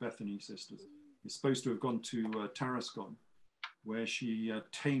 from the Bethany sisters, is supposed to have gone to Tarascon, where she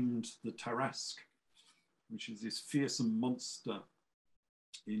tamed the Tarasque, which is this fearsome monster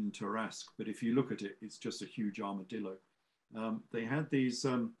in Tarasque. But if you look at it, it's just a huge armadillo. They had these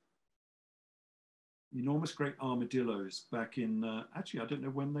enormous great armadillos back in, actually, I don't know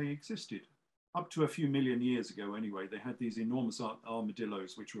when they existed, up to a few million years ago anyway. They had these enormous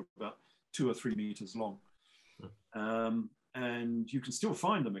armadillos, which were about 2 or 3 meters long. And you can still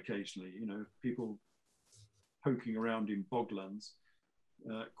find them occasionally, you know, people poking around in boglands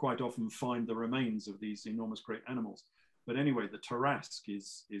quite often find the remains of these enormous great animals. But anyway, the Tarasque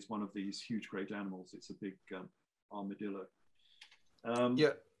is one of these huge great animals. It's a big armadillo. Yeah.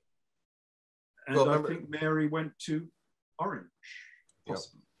 And well, I think Mary went to Orange,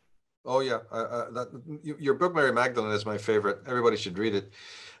 possibly. Yeah. Oh yeah, your book, Mary Magdalene, is my favorite. Everybody should read it.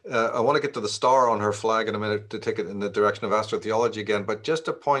 I want to get to the star on her flag in a minute to take it in the direction of astrotheology again, but just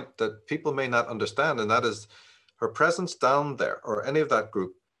a point that people may not understand, and that is her presence down there, or any of that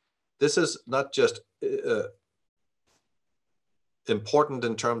group. This is not just important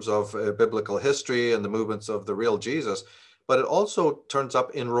in terms of biblical history and the movements of the real Jesus, but it also turns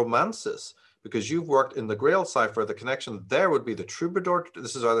up in romances. Because you've worked in the Grail cipher, the connection there would be the troubadour.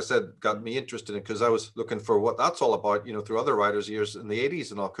 This is, as I said, got me interested in it because I was looking for what that's all about, you know, through other writers' years in the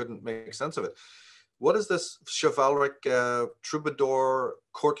 80s and all, couldn't make sense of it. What is this chivalric troubadour,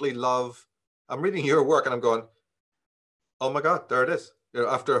 courtly love? I'm reading your work and I'm going, oh my God, there it is. You know,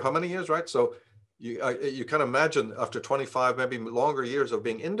 after how many years, right? So you can imagine after 25, maybe longer years of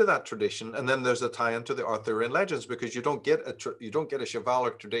being into that tradition, and then there's a tie into the Arthurian legends because you don't get a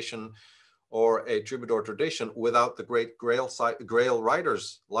chivalric tradition or a troubadour tradition without the great Grail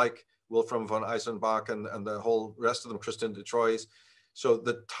writers like Wolfram von Eisenbach and the whole rest of them, Christian de Troyes. So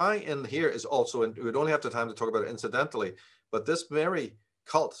the tie-in here is also, and we'd only have the time to talk about it incidentally, but this Mary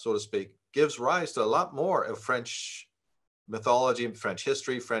cult, so to speak, gives rise to a lot more of French mythology, French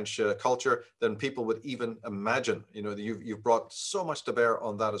history, French culture than people would even imagine. You know, you've brought so much to bear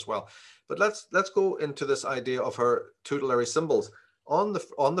on that as well. But let's go into this idea of her tutelary symbols on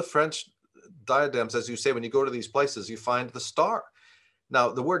the French diadems. As you say, when you go to these places, you find the star. Now,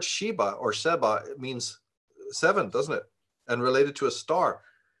 the word Sheba or Seba means 7, doesn't it? And related to a star.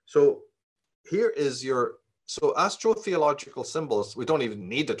 So here is so astrotheological symbols. We don't even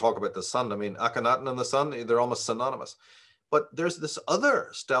need to talk about the sun. I mean, Akhenaten and the sun, they're almost synonymous. But there's this other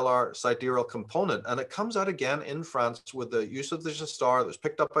stellar sidereal component, and it comes out again in France with the use of the star that's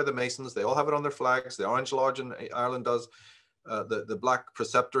picked up by the Masons. They all have it on their flags. The Orange Lodge in Ireland does. The Black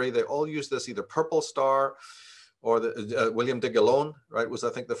Preceptory, they all use this either purple star or the William de Gallon, right, was I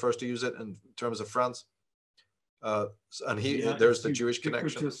think the first to use it in terms of France. And there's the Jewish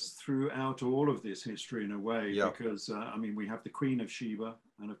connection. Just throughout all of this history in a way, yeah. Because I mean, we have the Queen of Sheba,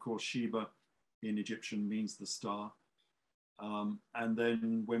 and of course Sheba in Egyptian means the star. And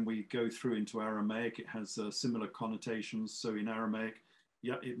then when we go through into Aramaic, it has similar connotations. So in Aramaic,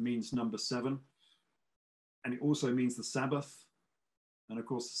 yeah, it means number 7. And it also means the Sabbath. And of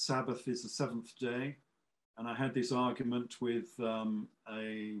course, the Sabbath is the 7th day. And I had this argument with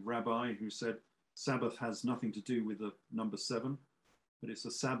a rabbi who said, Sabbath has nothing to do with the number 7, but it's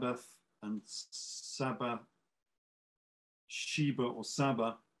a Sabbath, and Sabbath, Sheba or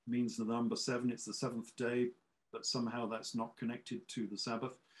Saba means the number 7. It's the 7th day, but somehow that's not connected to the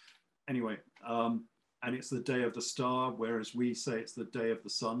Sabbath. Anyway, and it's the day of the star, whereas we say it's the day of the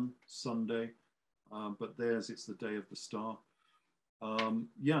sun, Sunday. But theirs, it's the day of the star.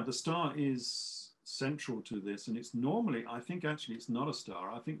 Yeah, the star is central to this, and it's normally, I think actually it's not a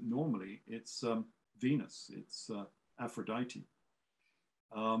star. I think normally it's Venus, it's Aphrodite,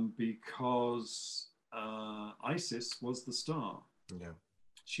 because Isis was the star. Yeah.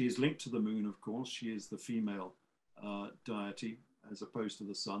 She is linked to the moon, of course. She is the female deity as opposed to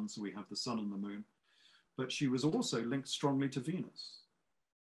the sun, so we have the sun and the moon. But she was also linked strongly to Venus.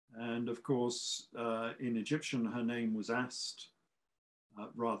 And of course, in Egyptian, her name was Ast,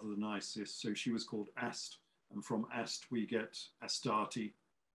 rather than Isis. So she was called Ast, and from Ast we get Astarte,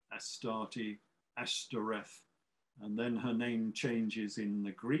 Ashtoreth, and then her name changes in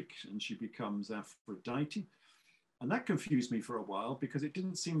the Greek and she becomes Aphrodite. And that confused me for a while because it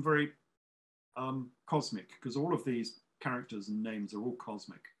didn't seem very cosmic, because all of these characters and names are all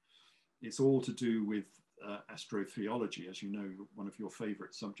cosmic. It's all to do with astrotheology, as you know, one of your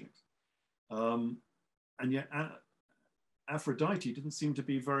favorite subjects. And yet Aphrodite didn't seem to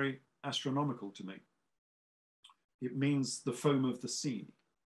be very astronomical to me. It means the foam of the sea.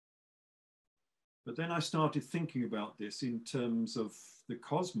 But then I started thinking about this in terms of the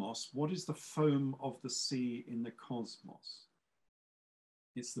cosmos. What is the foam of the sea in the cosmos?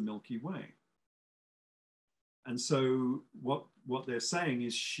 It's the Milky Way. And so what they're saying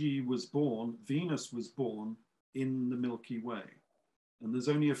is she was born, Venus was born in the Milky Way. And there's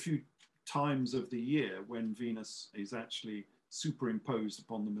only a few times of the year when Venus is actually superimposed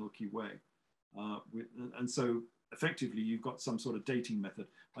upon the Milky Way. And so effectively you've got some sort of dating method.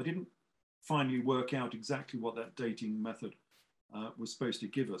 I didn't finally work out exactly what that dating method was supposed to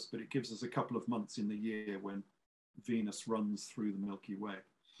give us, but it gives us a couple of months in the year when Venus runs through the Milky Way.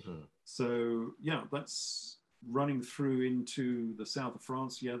 So yeah, that's running through into the south of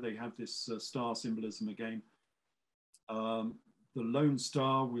France. Yeah, they have this star symbolism again. The lone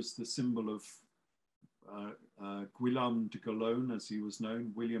star was the symbol of Guillaume de Gaulogne, as he was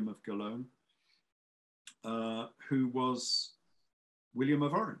known, William of Gaulogne, who was William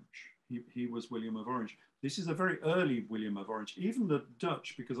of Orange. He was William of Orange. This is a very early William of Orange. Even the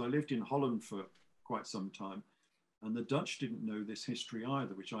Dutch, because I lived in Holland for quite some time, and the Dutch didn't know this history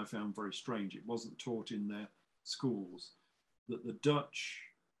either, which I found very strange. It wasn't taught in their schools that the Dutch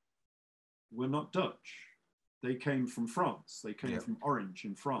were not Dutch. They came from France. They came from Orange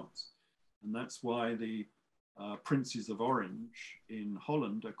in France. And that's why the princes of Orange in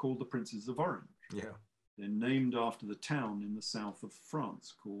Holland are called the princes of Orange. Yeah. They're named after the town in the south of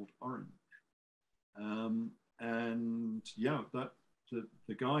France called Orange. And yeah, that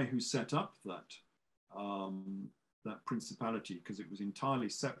the guy who set up that principality, because it was entirely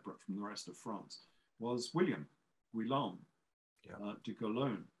separate from the rest of France, was Guillaume de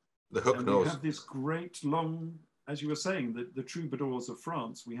Gaulogne. The hook and nose. We have this great long, as you were saying, the troubadours of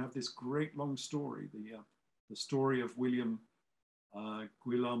France. We have this great long story, the story of Guillaume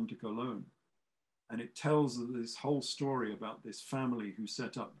de Gaulogne. And it tells this whole story about this family who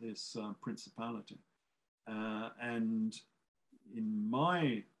set up this principality. And in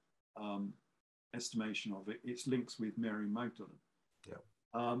my estimation of it, it's links with Mary Magdalene.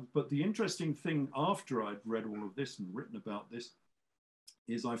 Yeah. But the interesting thing after I'd read all of this and written about this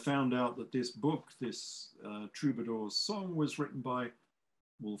is I found out that this book, this Troubadour's Song, was written by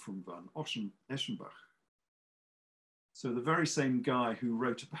Wolfram van Eschenbach. So the very same guy who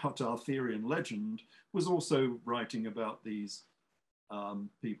wrote about Arthurian legend was also writing about these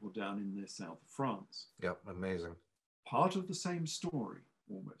people down in the south of France. Yeah, amazing. Part of the same story,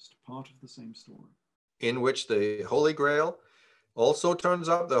 almost. Part of the same story. In which the Holy Grail also turns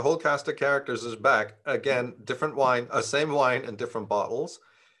up. The whole cast of characters is back. Again, different wine, same wine in different bottles.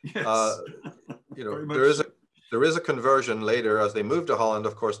 Yes. You know, there is a conversion later as they move to Holland.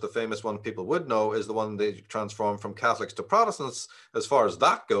 Of course, the famous one people would know is the one they transform from Catholics to Protestants. As far as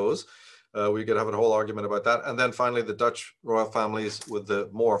that goes, we could have a whole argument about that. And then finally, the Dutch royal families with the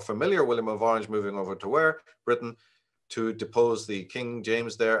more familiar William of Orange moving over to where? Britain, to depose the King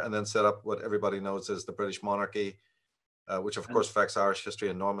James there and then set up what everybody knows as the British monarchy, which of course affects Irish history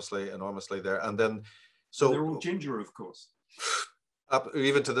enormously there. And then, so they're all ginger, of course. Up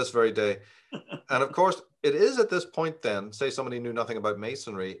even to this very day. And of course, it is at this point then, say somebody knew nothing about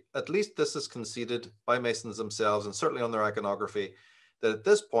Masonry, at least this is conceded by Masons themselves and certainly on their iconography, that at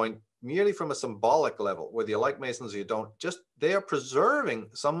this point, merely from a symbolic level, whether you like Masons or you don't, just they are preserving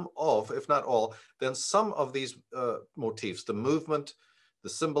some of, if not all, then some of these motifs, the movement, the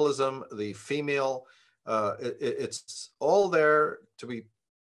symbolism, the female, it's all there to be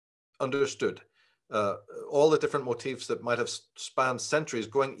understood. All the different motifs that might have spanned centuries,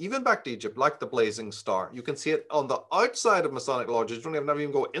 going even back to Egypt, like the blazing star. You can see it on the outside of Masonic lodges. You don't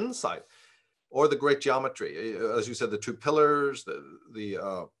even go inside. Or the great geometry, as you said, the two pillars,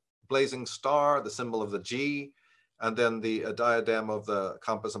 the blazing star, the symbol of the G, and then the diadem of the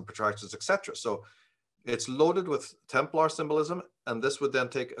compass and protractors, etc. So it's loaded with Templar symbolism, and this would then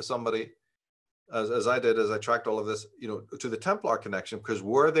take somebody, as I did, as I tracked all of this, you know, to the Templar connection, because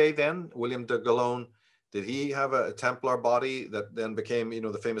were they then, William de Gaulogne, did he have a Templar body that then became, you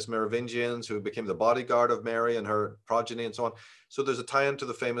know, the famous Merovingians who became the bodyguard of Mary and her progeny and so on? So there's a tie-in to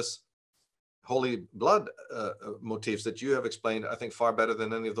the famous holy blood motifs that you have explained, I think, far better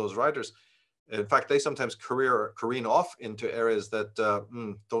than any of those writers. In fact, they sometimes careen off into areas that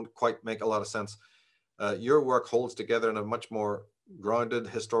don't quite make a lot of sense. Your work holds together in a much more grounded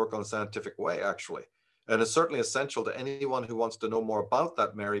historical and scientific way, actually. And it's certainly essential to anyone who wants to know more about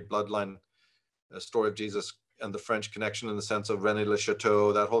that Mary bloodline story of Jesus and the French connection in the sense of René Le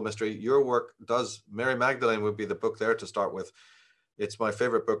Chateau, that whole mystery. Your work does. Mary Magdalene would be the book there to start with. It's my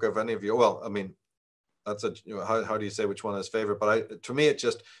favorite book of any of you. Well, I mean, that's a, you know, how do you say which one is favorite? But to me, it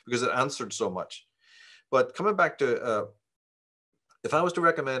just, because it answered so much. But coming back to, if I was to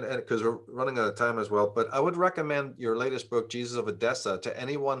recommend, and because we're running out of time as well, but I would recommend your latest book, Jesus of Edessa, to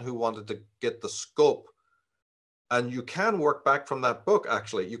anyone who wanted to get the scope. And you can work back from that book,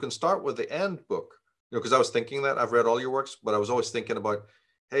 actually. You can start with the end book, you know, because I was thinking that I've read all your works, but I was always thinking about,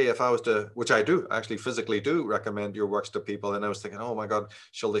 hey, if I was to, which I do, actually physically do recommend your works to people. And I was thinking, oh my God,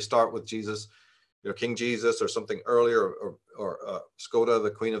 shall they start with Jesus, you know, King Jesus or something earlier, or Skoda,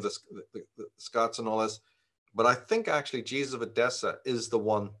 the Queen of the Scots and all this. But I think actually Jesus of Edessa is the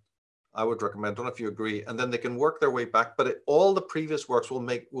one I would recommend. I don't know if you agree. And then they can work their way back, but all the previous works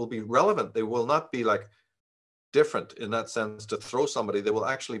will be relevant. They will not be like different in that sense to throw somebody. They will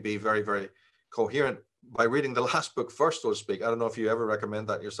actually be very, very coherent by reading the last book first, so to speak. I don't know if you ever recommend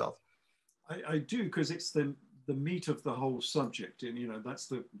that yourself. I do, because it's the meat of the whole subject, and you know, that's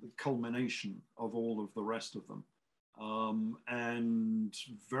the culmination of all of the rest of them. And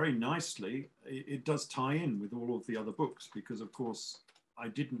very nicely, it does tie in with all of the other books, because of course I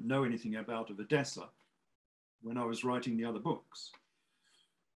didn't know anything about Edessa when I was writing the other books.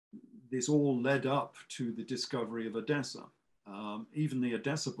 This all led up to the discovery of Edessa. Even the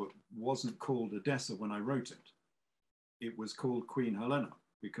Edessa book wasn't called Edessa when I wrote it. It was called Queen Helena,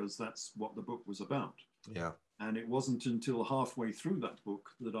 because that's what the book was about. Yeah. And it wasn't until halfway through that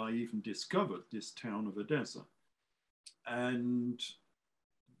book that I even discovered this town of Edessa. And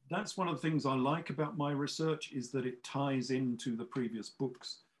that's one of the things I like about my research, is that it ties into the previous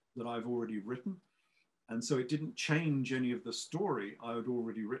books that I've already written. And so it didn't change any of the story I had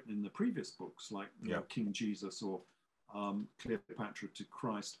already written in the previous books, like you know, King Jesus or Cleopatra to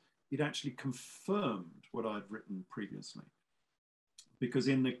Christ. It actually confirmed what I'd written previously. Because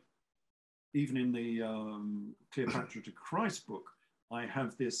even in the Cleopatra to Christ book, I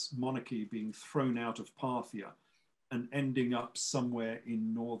have this monarchy being thrown out of Parthia and ending up somewhere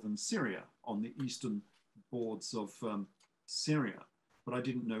in northern Syria, on the eastern boards of Syria. But I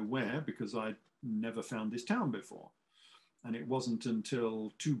didn't know where, because I'd never found this town before. And it wasn't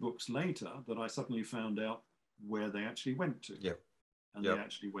until 2 books later that I suddenly found out where they actually went to. Yeah. And they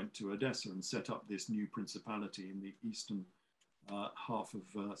actually went to Edessa and set up this new principality in the eastern half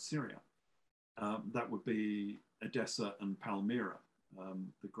of Syria. That would be Edessa and Palmyra,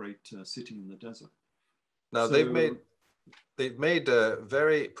 the great city in the desert. Now, so, they've made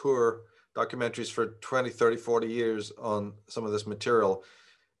very poor documentaries for 20, 30, 40 years on some of this material.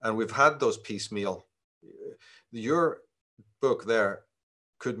 And we've had those piecemeal. Your book there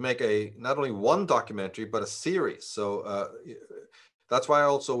could make not only one documentary, but a series. So that's why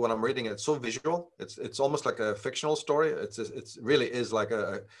also when I'm reading it, it's so visual. It's almost like a fictional story. It really is like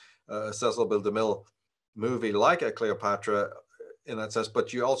a Cecil B. DeMille movie, like a Cleopatra in that sense.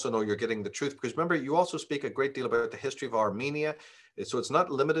 But you also know you're getting the truth, because remember, you also speak a great deal about the history of Armenia. So it's not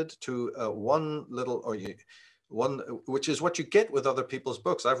limited to one, which is what you get with other people's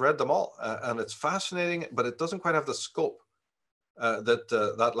books. I've read them all, and it's fascinating, but it doesn't quite have the scope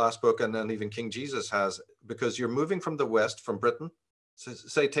that last book, and then even King Jesus has, because you're moving from the West, from Britain,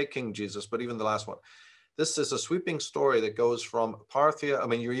 say take King Jesus, but even the last one. This is a sweeping story that goes from Parthia. I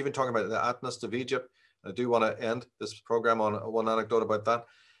mean, you're even talking about the Atlas of Egypt. I do want to end this program on one anecdote about that.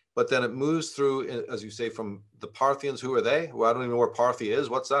 But then it moves through, as you say, from the Parthians. Who are they? Well, I don't even know where Parthia is.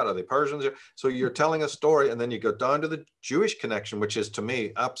 What's that? Are they Persians? So you're telling a story, and then you go down to the Jewish connection, which is, to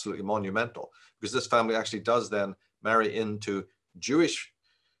me, absolutely monumental, because this family actually does then marry into Jewish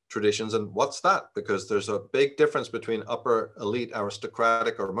traditions. And what's that? Because there's a big difference between upper elite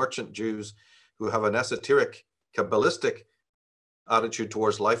aristocratic or merchant Jews who have an esoteric, Kabbalistic attitude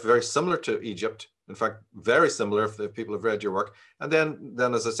towards life, very similar to Egypt. In fact, very similar if people have read your work. And then,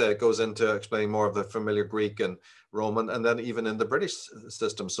 as I say, it goes into explaining more of the familiar Greek and Roman, and then even in the British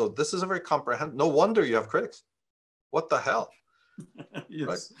system. So this is a very comprehensive. No wonder you have critics. What the hell?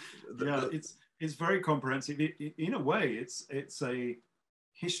 Yes. Right? It's very comprehensive. In a way, it's a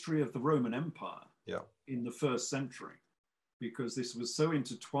history of the Roman Empire in the 1st century, because this was so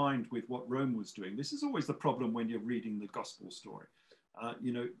intertwined with what Rome was doing. This is always the problem when you're reading the gospel story.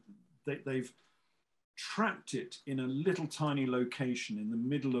 You know, they've trapped it in a little tiny location in the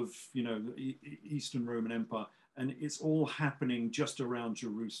middle of, you know, the Eastern Roman Empire, and it's all happening just around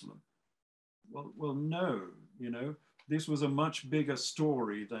Jerusalem. Well, no, you know, this was a much bigger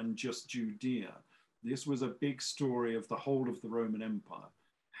story than just Judea. This was a big story of the whole of the Roman Empire,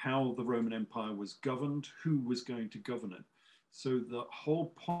 how the Roman Empire was governed, who was going to govern it. So the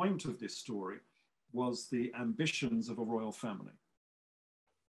whole point of this story was the ambitions of a royal family.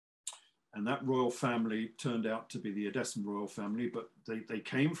 And that royal family turned out to be the Edessan royal family, but they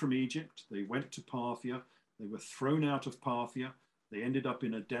came from Egypt, they went to Parthia, they were thrown out of Parthia, they ended up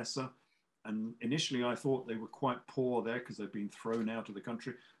in Edessa. And initially I thought they were quite poor there because they'd been thrown out of the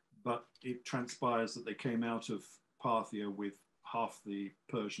country, but it transpires that they came out of Parthia with half the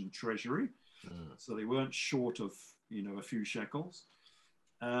Persian treasury. So they weren't short of, you know, a few shekels.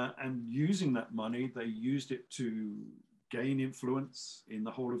 And using that money, they used it to gain influence in the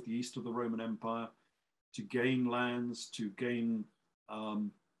whole of the east of the Roman Empire, to gain lands, to gain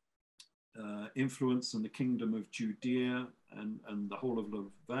influence in the kingdom of Judea and the whole of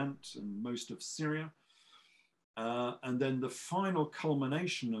Levant and most of Syria. And then the final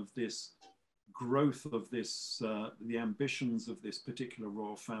culmination of this growth of this, the ambitions of this particular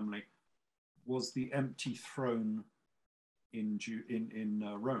royal family was the empty throne in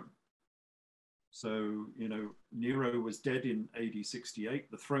Rome. So, you know, Nero was dead in AD 68,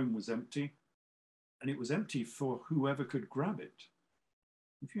 the throne was empty, and it was empty for whoever could grab it.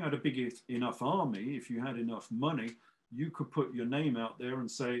 If you had a big enough army, if you had enough money, you could put your name out there and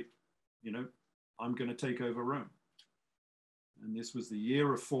say, you know, I'm going to take over Rome. And this was the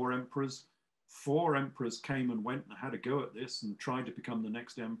year of 4 emperors. 4 emperors came and went and had a go at this and tried to become the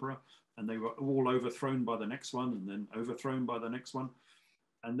next emperor. And they were all overthrown by the next one and then overthrown by the next one.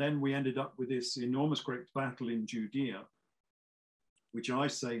 And then we ended up with this enormous great battle in Judea, which I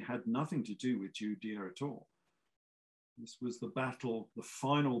say had nothing to do with Judea at all. This was the battle, the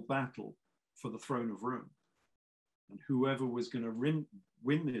final battle for the throne of Rome. And whoever was going to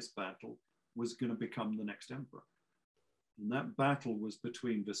win this battle was going to become the next emperor. And that battle was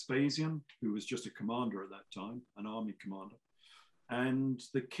between Vespasian, who was just a commander at that time, an army commander, and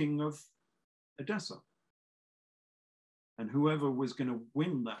the king of Edessa. And whoever was going to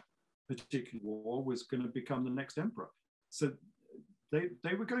win that particular war was going to become the next emperor. So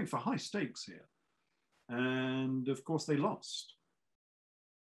they were going for high stakes here. And of course they lost.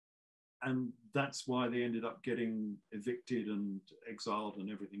 And that's why they ended up getting evicted and exiled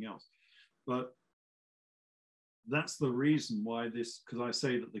and everything else. But that's the reason why this, because I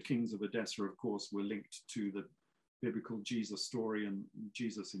say that the kings of Edessa, of course, were linked to the biblical Jesus story and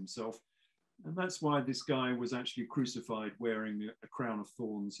Jesus himself. And that's why this guy was actually crucified wearing a crown of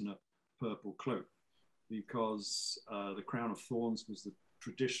thorns and a purple cloak, because the crown of thorns was the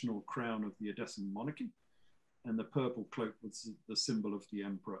traditional crown of the Edessan monarchy, and the purple cloak was the symbol of the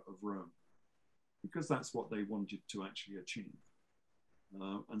emperor of Rome, because that's what they wanted to actually achieve.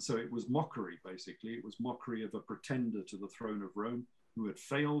 And so it was mockery, basically. It was mockery of a pretender to the throne of Rome who had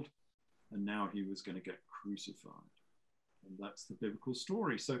failed, and now he was going to get crucified. And that's the biblical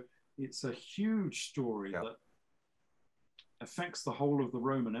story. So it's a huge story that affects the whole of the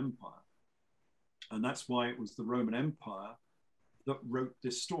Roman Empire. And that's why it was the Roman Empire that wrote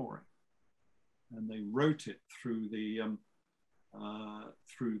this story. And they wrote it through the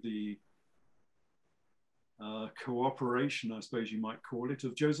cooperation, I suppose you might call it,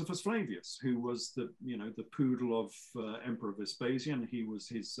 of Josephus Flavius, who was the poodle of Emperor Vespasian. He was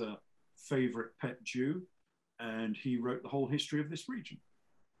his favorite pet Jew, and he wrote the whole history of this region.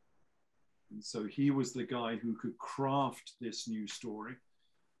 And so he was the guy who could craft this new story.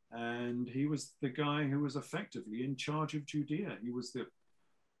 And he was the guy who was effectively in charge of Judea. He was the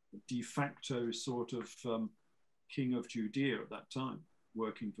de facto sort of king of Judea at that time,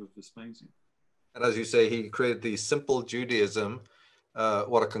 working for Vespasian. And as you say, he created the simple Judaism.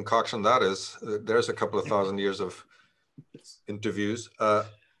 What a concoction that is. There's a couple of thousand years of interviews.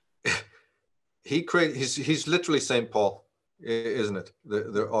 He's literally St. Paul, isn't it?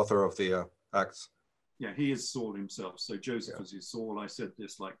 The author of the Acts. Yeah, he is Saul himself. So Joseph is his Saul. I said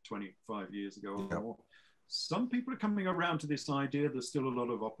this like 25 years ago or more. Some people are coming around to this idea. There's still a lot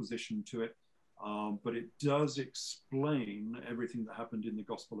of opposition to it, but it does explain everything that happened in the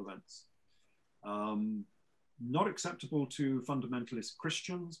gospel events. Not acceptable to fundamentalist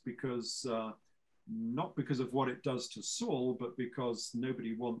Christians, because not because of what it does to Saul, but because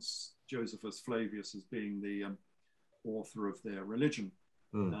nobody wants Josephus Flavius as being the author of their religion.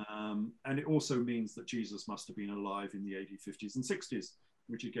 And it also means that Jesus must have been alive in the AD 50s and 60s,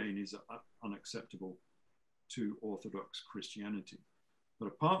 which again is unacceptable to Orthodox Christianity. But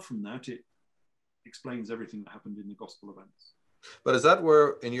apart from that, explains everything that happened in the gospel events. But is that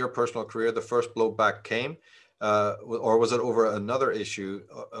where, in your personal career, the first blowback came? Or was it over another issue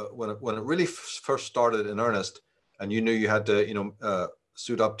when it really first started in earnest, and you knew you had to,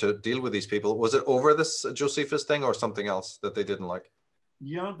 suit up to deal with these people? Was it over this Josephus thing or something else that they didn't like?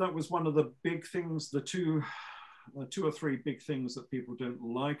 Yeah, that was one of the big things. The two or three big things that people don't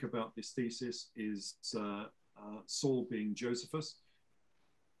like about this thesis is Saul being Josephus,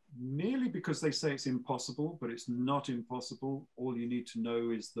 merely because they say it's impossible, but it's not impossible. All you need to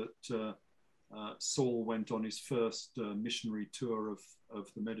know is that Saul went on his first missionary tour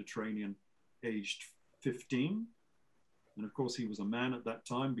of the Mediterranean aged 15. And of course, he was a man at that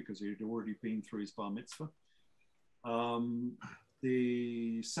time because he had already been through his bar mitzvah.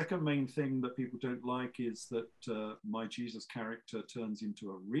 The second main thing that people don't like is that my Jesus character turns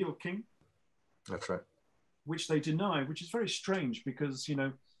into a real king. That's right. Which they deny, which is very strange because,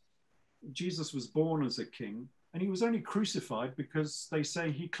 Jesus was born as a king and he was only crucified because they say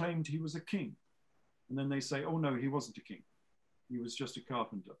he claimed he was a king. And then they say, oh no, he wasn't a king. He was just a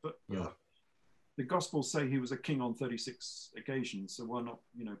carpenter. But yeah, the Gospels say he was a king on 36 occasions. So why not,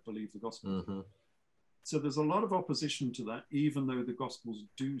 believe the Gospels? Mm-hmm. So there's a lot of opposition to that, even though the Gospels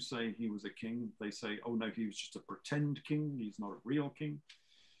do say he was a king. They say, oh no, he was just a pretend king. He's not a real king.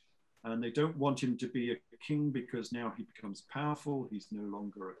 And they don't want him to be a king because now he becomes powerful. He's no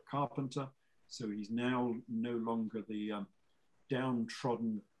longer a carpenter. So he's now no longer the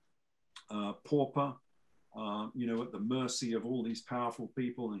downtrodden pauper, at the mercy of all these powerful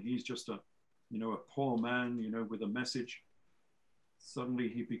people. And he's just a poor man, with a message. Suddenly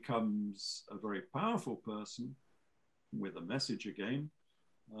he becomes a very powerful person with a message again.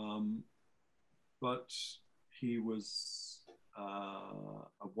 But he was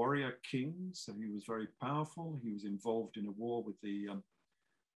a warrior king, so he was very powerful. He was involved in a war with the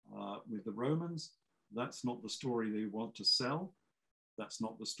Romans. That's not the story they want to sell. That's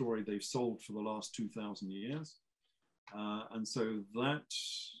not the story they've sold for the last 2,000 years. And so that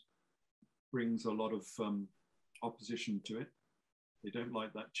brings a lot of opposition to it. They don't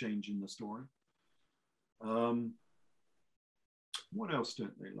like that change in the story. What else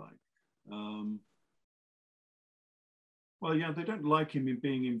don't they like? Well, yeah, they don't like him in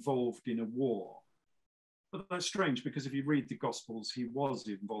being involved in a war. But that's strange because if you read the Gospels, he was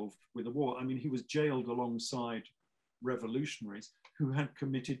involved with a war. I mean, he was jailed alongside revolutionaries who had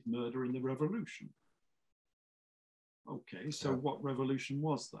committed murder in the revolution. Okay, so what revolution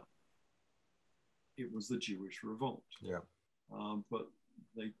was that? It was the Jewish revolt. Yeah. But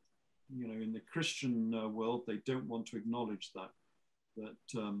they, in the Christian world, they don't want to acknowledge that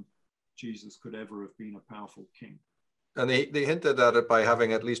Jesus could ever have been a powerful king. And they hinted at it by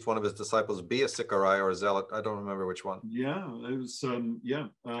having at least one of his disciples be a Sicarii or a zealot. I don't remember which one. Yeah, it was,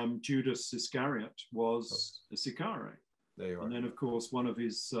 Judas Iscariot was a Sicarii. There you are. And then, of course, one of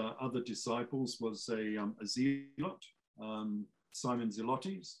his other disciples was a zealot, Simon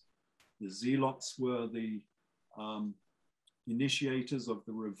Zelotes. The zealots were the initiators of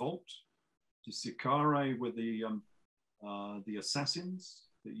the revolt. The Sicarii were the assassins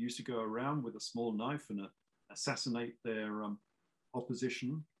that used to go around with a small knife and assassinate their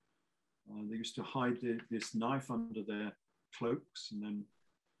opposition. They used to hide this knife under their cloaks, and then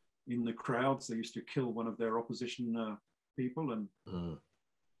in the crowds, they used to kill one of their opposition people and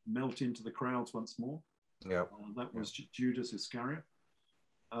melt into the crowds once more. Yeah, that was Judas Iscariot.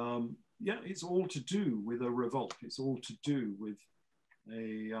 It's all to do with a revolt. It's all to do with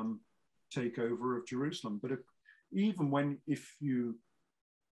a takeover of Jerusalem. But if you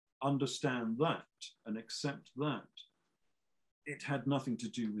understand that and accept that, it had nothing to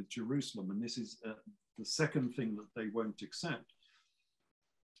do with Jerusalem. And this is the second thing that they won't accept,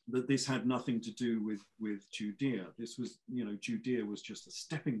 that this had nothing to do with Judea. This was, Judea was just a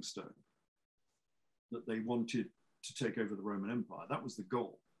stepping stone that they wanted to take over the Roman Empire. That was the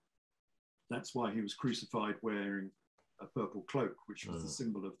goal. That's why he was crucified wearing a purple cloak, which was the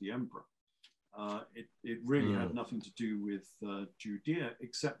symbol of the emperor. It really had nothing to do with Judea,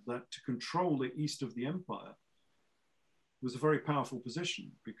 except that to control the east of the empire was a very powerful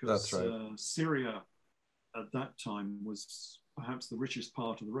position, because Syria at that time was perhaps the richest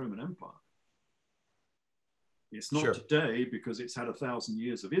part of the Roman Empire. It's not today because it's had 1,000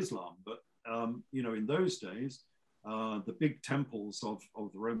 years of Islam, but in those days, the big temples of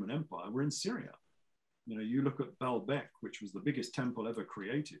the Roman Empire were in Syria. You look at Baalbek, which was the biggest temple ever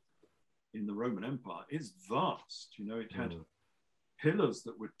created in the Roman Empire. It's vast. It had pillars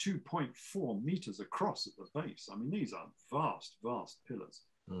that were 2.4 meters across at the base. I mean, these are vast, vast pillars.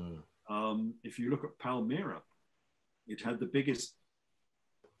 If you look at Palmyra, it had the biggest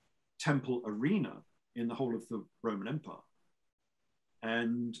temple arena in the whole of the Roman Empire.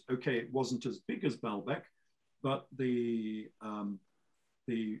 And okay, it wasn't as big as Baalbek, but the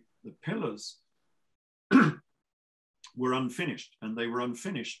pillars were unfinished, and they were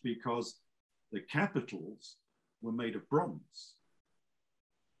unfinished because the capitals were made of bronze.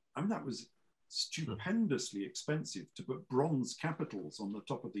 I mean, that was stupendously expensive to put bronze capitals on the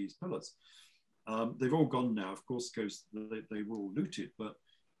top of these pillars. They've all gone now, of course, because they were all looted, but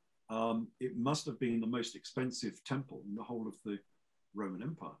it must have been the most expensive temple in the whole of the Roman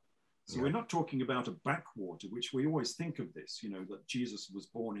Empire. So we're not talking about a backwater, which we always think of this, you know, that Jesus was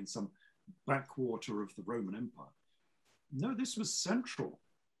born in some backwater of the Roman Empire. No, this was central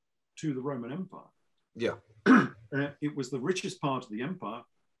to the Roman Empire. Yeah. It was the richest part of the empire,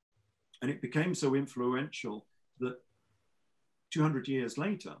 and it became so influential that 200 years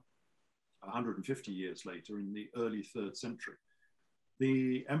later, 150 years later, in the early 3rd century,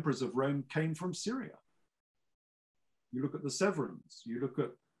 the emperors of Rome came from Syria. You look at the Severans, you look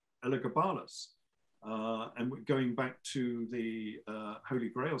at Elagabalus, and we're going back to the Holy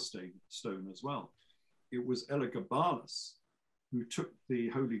Grail stone as well. It was Elagabalus who took the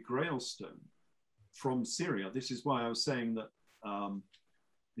Holy Grail stone from Syria. This is why I was saying that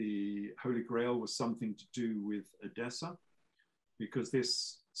the Holy Grail was something to do with Edessa, because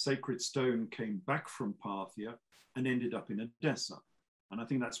this sacred stone came back from Parthia and ended up in Edessa. And I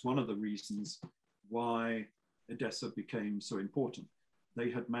think that's one of the reasons why Edessa became so important. They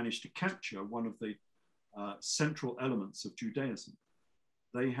had managed to capture one of the central elements of Judaism.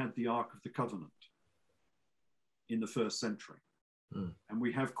 They had the Ark of the Covenant in the 1st century. And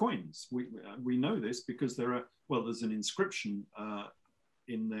we have coins. We know this because there's an inscription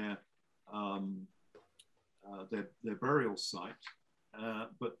in their burial site,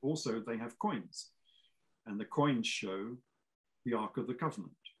 but also they have coins. And the coins show the Ark of the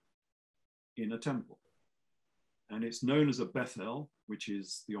Covenant in a temple. And it's known as a Bethel, which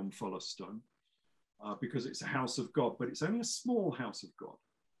is the Omphalos stone, because it's a house of God, but it's only a small house of God.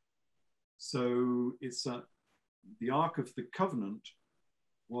 So it's the Ark of the Covenant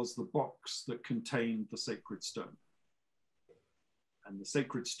was the box that contained the sacred stone. And the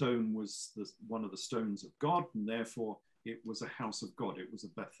sacred stone was one of the stones of God, and therefore it was a house of God. It was a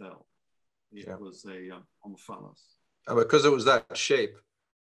Bethel. It was a Omphalos. And because it was that shape,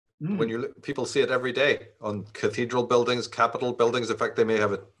 when people see it every day on cathedral buildings, capitol buildings. In fact, they may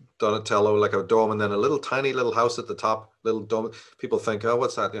have a Donatello, like a dome, and then a little tiny little house at the top, little dome. People think, oh,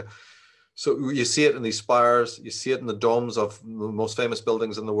 what's that? Yeah. So you see it in these spires, you see it in the domes of the most famous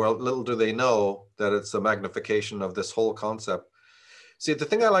buildings in the world. Little do they know that it's a magnification of this whole concept. See, the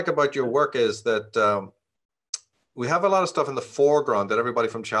thing I like about your work is that we have a lot of stuff in the foreground that everybody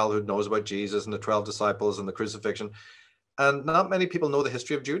from childhood knows about Jesus and the 12 disciples and the crucifixion. And not many people know the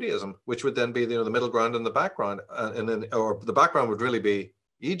history of Judaism, which would then be, the middle ground and the background. Or the background would really be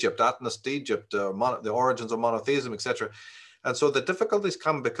Egypt, Atlantis, Egypt, the origins of monotheism, etc. And so the difficulties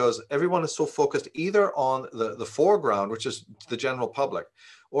come because everyone is so focused either on the foreground, which is the general public,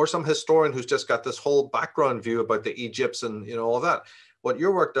 or some historian who's just got this whole background view about the Egypts and all that. What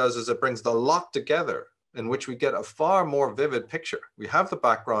your work does is it brings the lot together in which we get a far more vivid picture. We have the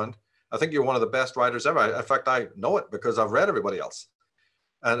background. I think you're one of the best writers ever. In fact, I know it because I've read everybody else.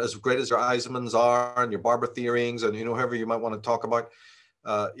 And as great as your Eisenmans are and your Barbara Thierings and whoever you might want to talk about,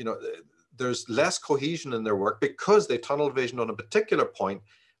 there's less cohesion in their work because they tunnel vision on a particular point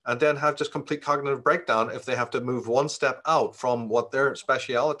and then have just complete cognitive breakdown if they have to move one step out from what their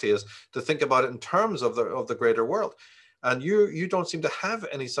speciality is to think about it in terms of the greater world. And you don't seem to have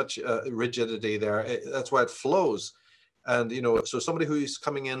any such rigidity there. That's why it flows. And, so somebody who's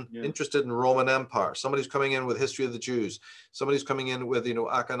coming in interested in Roman Empire, somebody who's coming in with history of the Jews, somebody who's coming in with,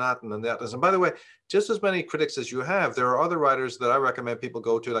 Akhenaten and that. And by the way, just as many critics as you have, there are other writers that I recommend people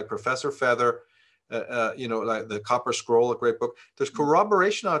go to, like Professor Feather, like the Copper Scroll, a great book. There's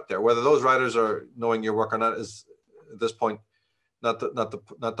corroboration out there. Whether those writers are knowing your work or not is at this point not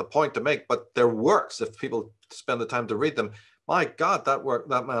the point to make, but their works, if people spend the time to read them, my God,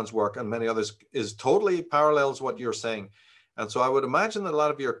 that man's work and many others is totally parallels what you're saying. And so I would imagine that a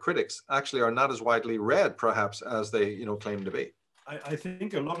lot of your critics actually are not as widely read, perhaps, as they claim to be. I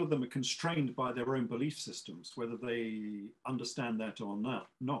think a lot of them are constrained by their own belief systems, whether they understand that or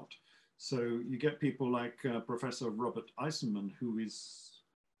not. So you get people like Professor Robert Eisenman, who is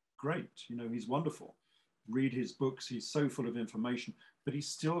great. He's wonderful. Read his books. He's so full of information, but he's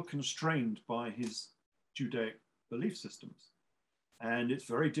still constrained by his Judaic belief systems. And it's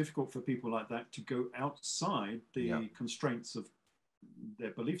very difficult for people like that to go outside the constraints of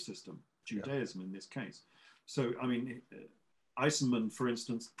their belief system, Judaism in this case. So, I mean, Eisenman, for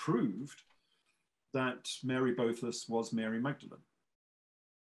instance, proved that Mary Bothus was Mary Magdalene.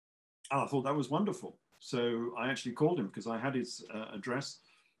 And I thought that was wonderful. So I actually called him because I had his address,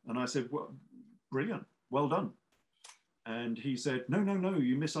 and I said, well, brilliant, well done. And he said, no, no, no,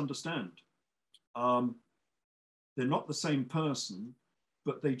 you misunderstand. They're not the same person,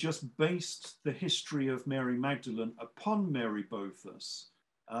 but they just based the history of Mary Magdalene upon Mary Bothus.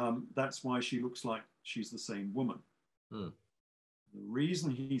 That's why she looks like she's the same woman. The reason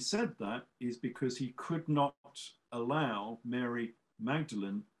he said that is because he could not allow Mary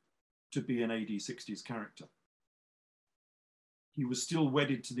Magdalene to be an AD 60s character. He was still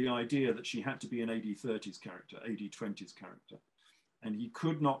wedded to the idea that she had to be an AD 30s character, AD 20s character. And he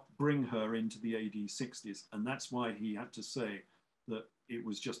could not bring her into the AD 60s. And that's why he had to say that it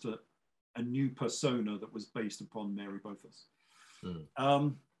was just a new persona that was based upon Mary Bothus.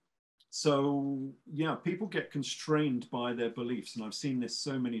 So yeah, people get constrained by their beliefs. And I've seen this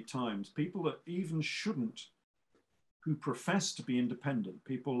so many times. People that even shouldn't, who profess to be independent,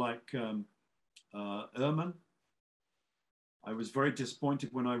 people like Ehrman. I was very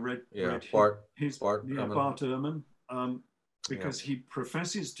disappointed when I read Bart Ehrman, because he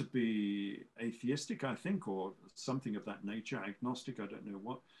professes to be atheistic, I think, or something of that nature, agnostic, I don't know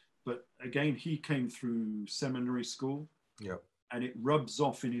what. But again, he came through seminary school, and it rubs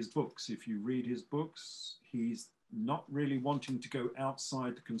off in his books. If you read his books, he's not really wanting to go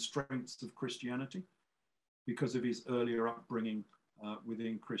outside the constraints of Christianity because of his earlier upbringing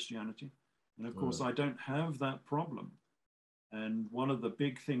within Christianity. And of course, I don't have that problem. And one of the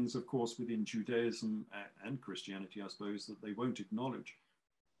big things, of course, within Judaism and Christianity, I suppose, that they won't acknowledge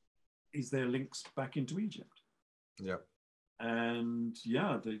is their links back into Egypt. And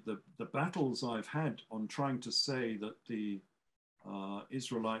yeah, the battles I've had on trying to say that the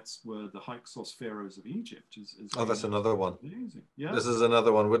Israelites were the Hyksos pharaohs of Egypt is that's another one. Amazing. Yeah. This is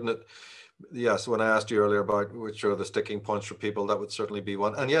another one, wouldn't it? Yes, when I asked you earlier about which are the sticking points for people, that would certainly be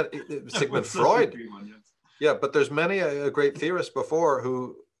one. And yet, Sigmund Freud. Yeah, but there's many a great theorist before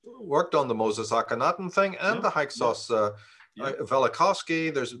who worked on the Moses Akhenaten thing and the Hyksos,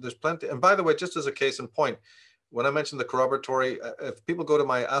 Velikovsky. There's plenty. And by the way, just as a case in point, when I mentioned the corroboratory, if people go to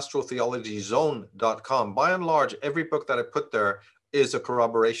my astrotheologyzone.com, by and large, every book that I put there is a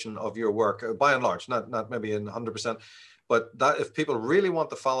corroboration of your work, by and large, not maybe in 100%, but that if people really want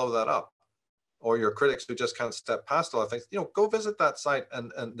to follow that up, or your critics who just can't step past a lot of things, go visit that site.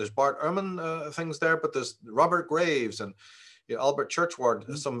 And there's Bart Ehrman things there, but there's Robert Graves and Albert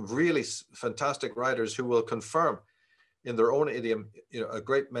Churchward, some really fantastic writers who will confirm in their own idiom, a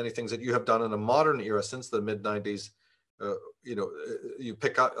great many things that you have done in a modern era since the mid-90s. You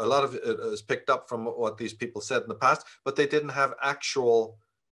pick up a lot of it is picked up from what these people said in the past, but they didn't have actual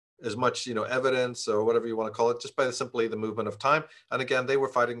as much, evidence or whatever you want to call it, just by simply the movement of time. And again, they were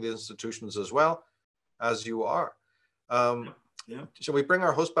fighting the institutions as well as you are. Shall we bring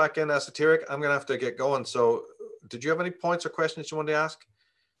our host back in, Esoteric? I'm going to have to get going. So did you have any points or questions you wanted to ask?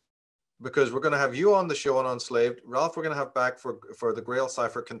 Because we're going to have you on the show on Unslaved. Ralph, we're going to have back for the Grail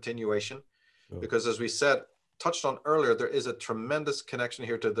Cipher continuation. Because as we said, touched on earlier, there is a tremendous connection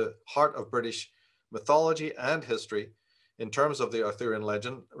here to the heart of British mythology and history. In terms of the Arthurian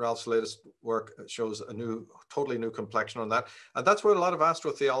legend, Ralph's latest work shows a totally new complexion on that. And that's where a lot of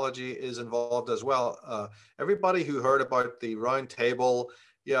astrotheology is involved as well. Everybody who heard about the round table,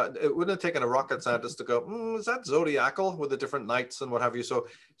 it wouldn't have taken a rocket scientist to go, is that zodiacal with the different nights and what have you? So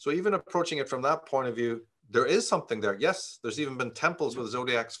even approaching it from that point of view, there is something there. Yes, there's even been temples with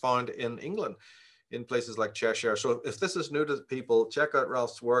zodiacs found in England, in places like Cheshire. So if this is new to people, check out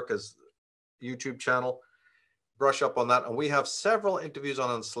Ralph's work, his YouTube channel. Brush up on that. And we have several interviews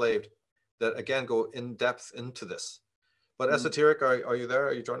on Enslaved that again go in depth into this. But Esoteric, are you there?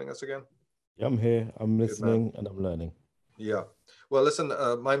 Are you joining us again? Yeah, I'm here. I'm listening and I'm learning. Yeah. Well, listen,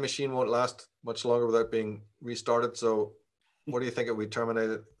 my machine won't last much longer without being restarted. So what do you think if we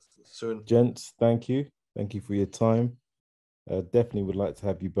terminate it soon? Gents, thank you. Thank you for your time. Definitely would like to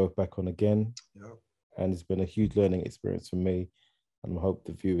have you both back on again. Yeah. And it's been a huge learning experience for me. And I hope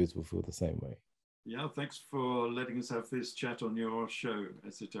the viewers will feel the same way. Yeah, thanks for letting us have this chat on your show,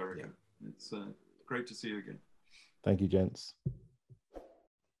 Esoteric. It's great to see you again. Thank you, gents.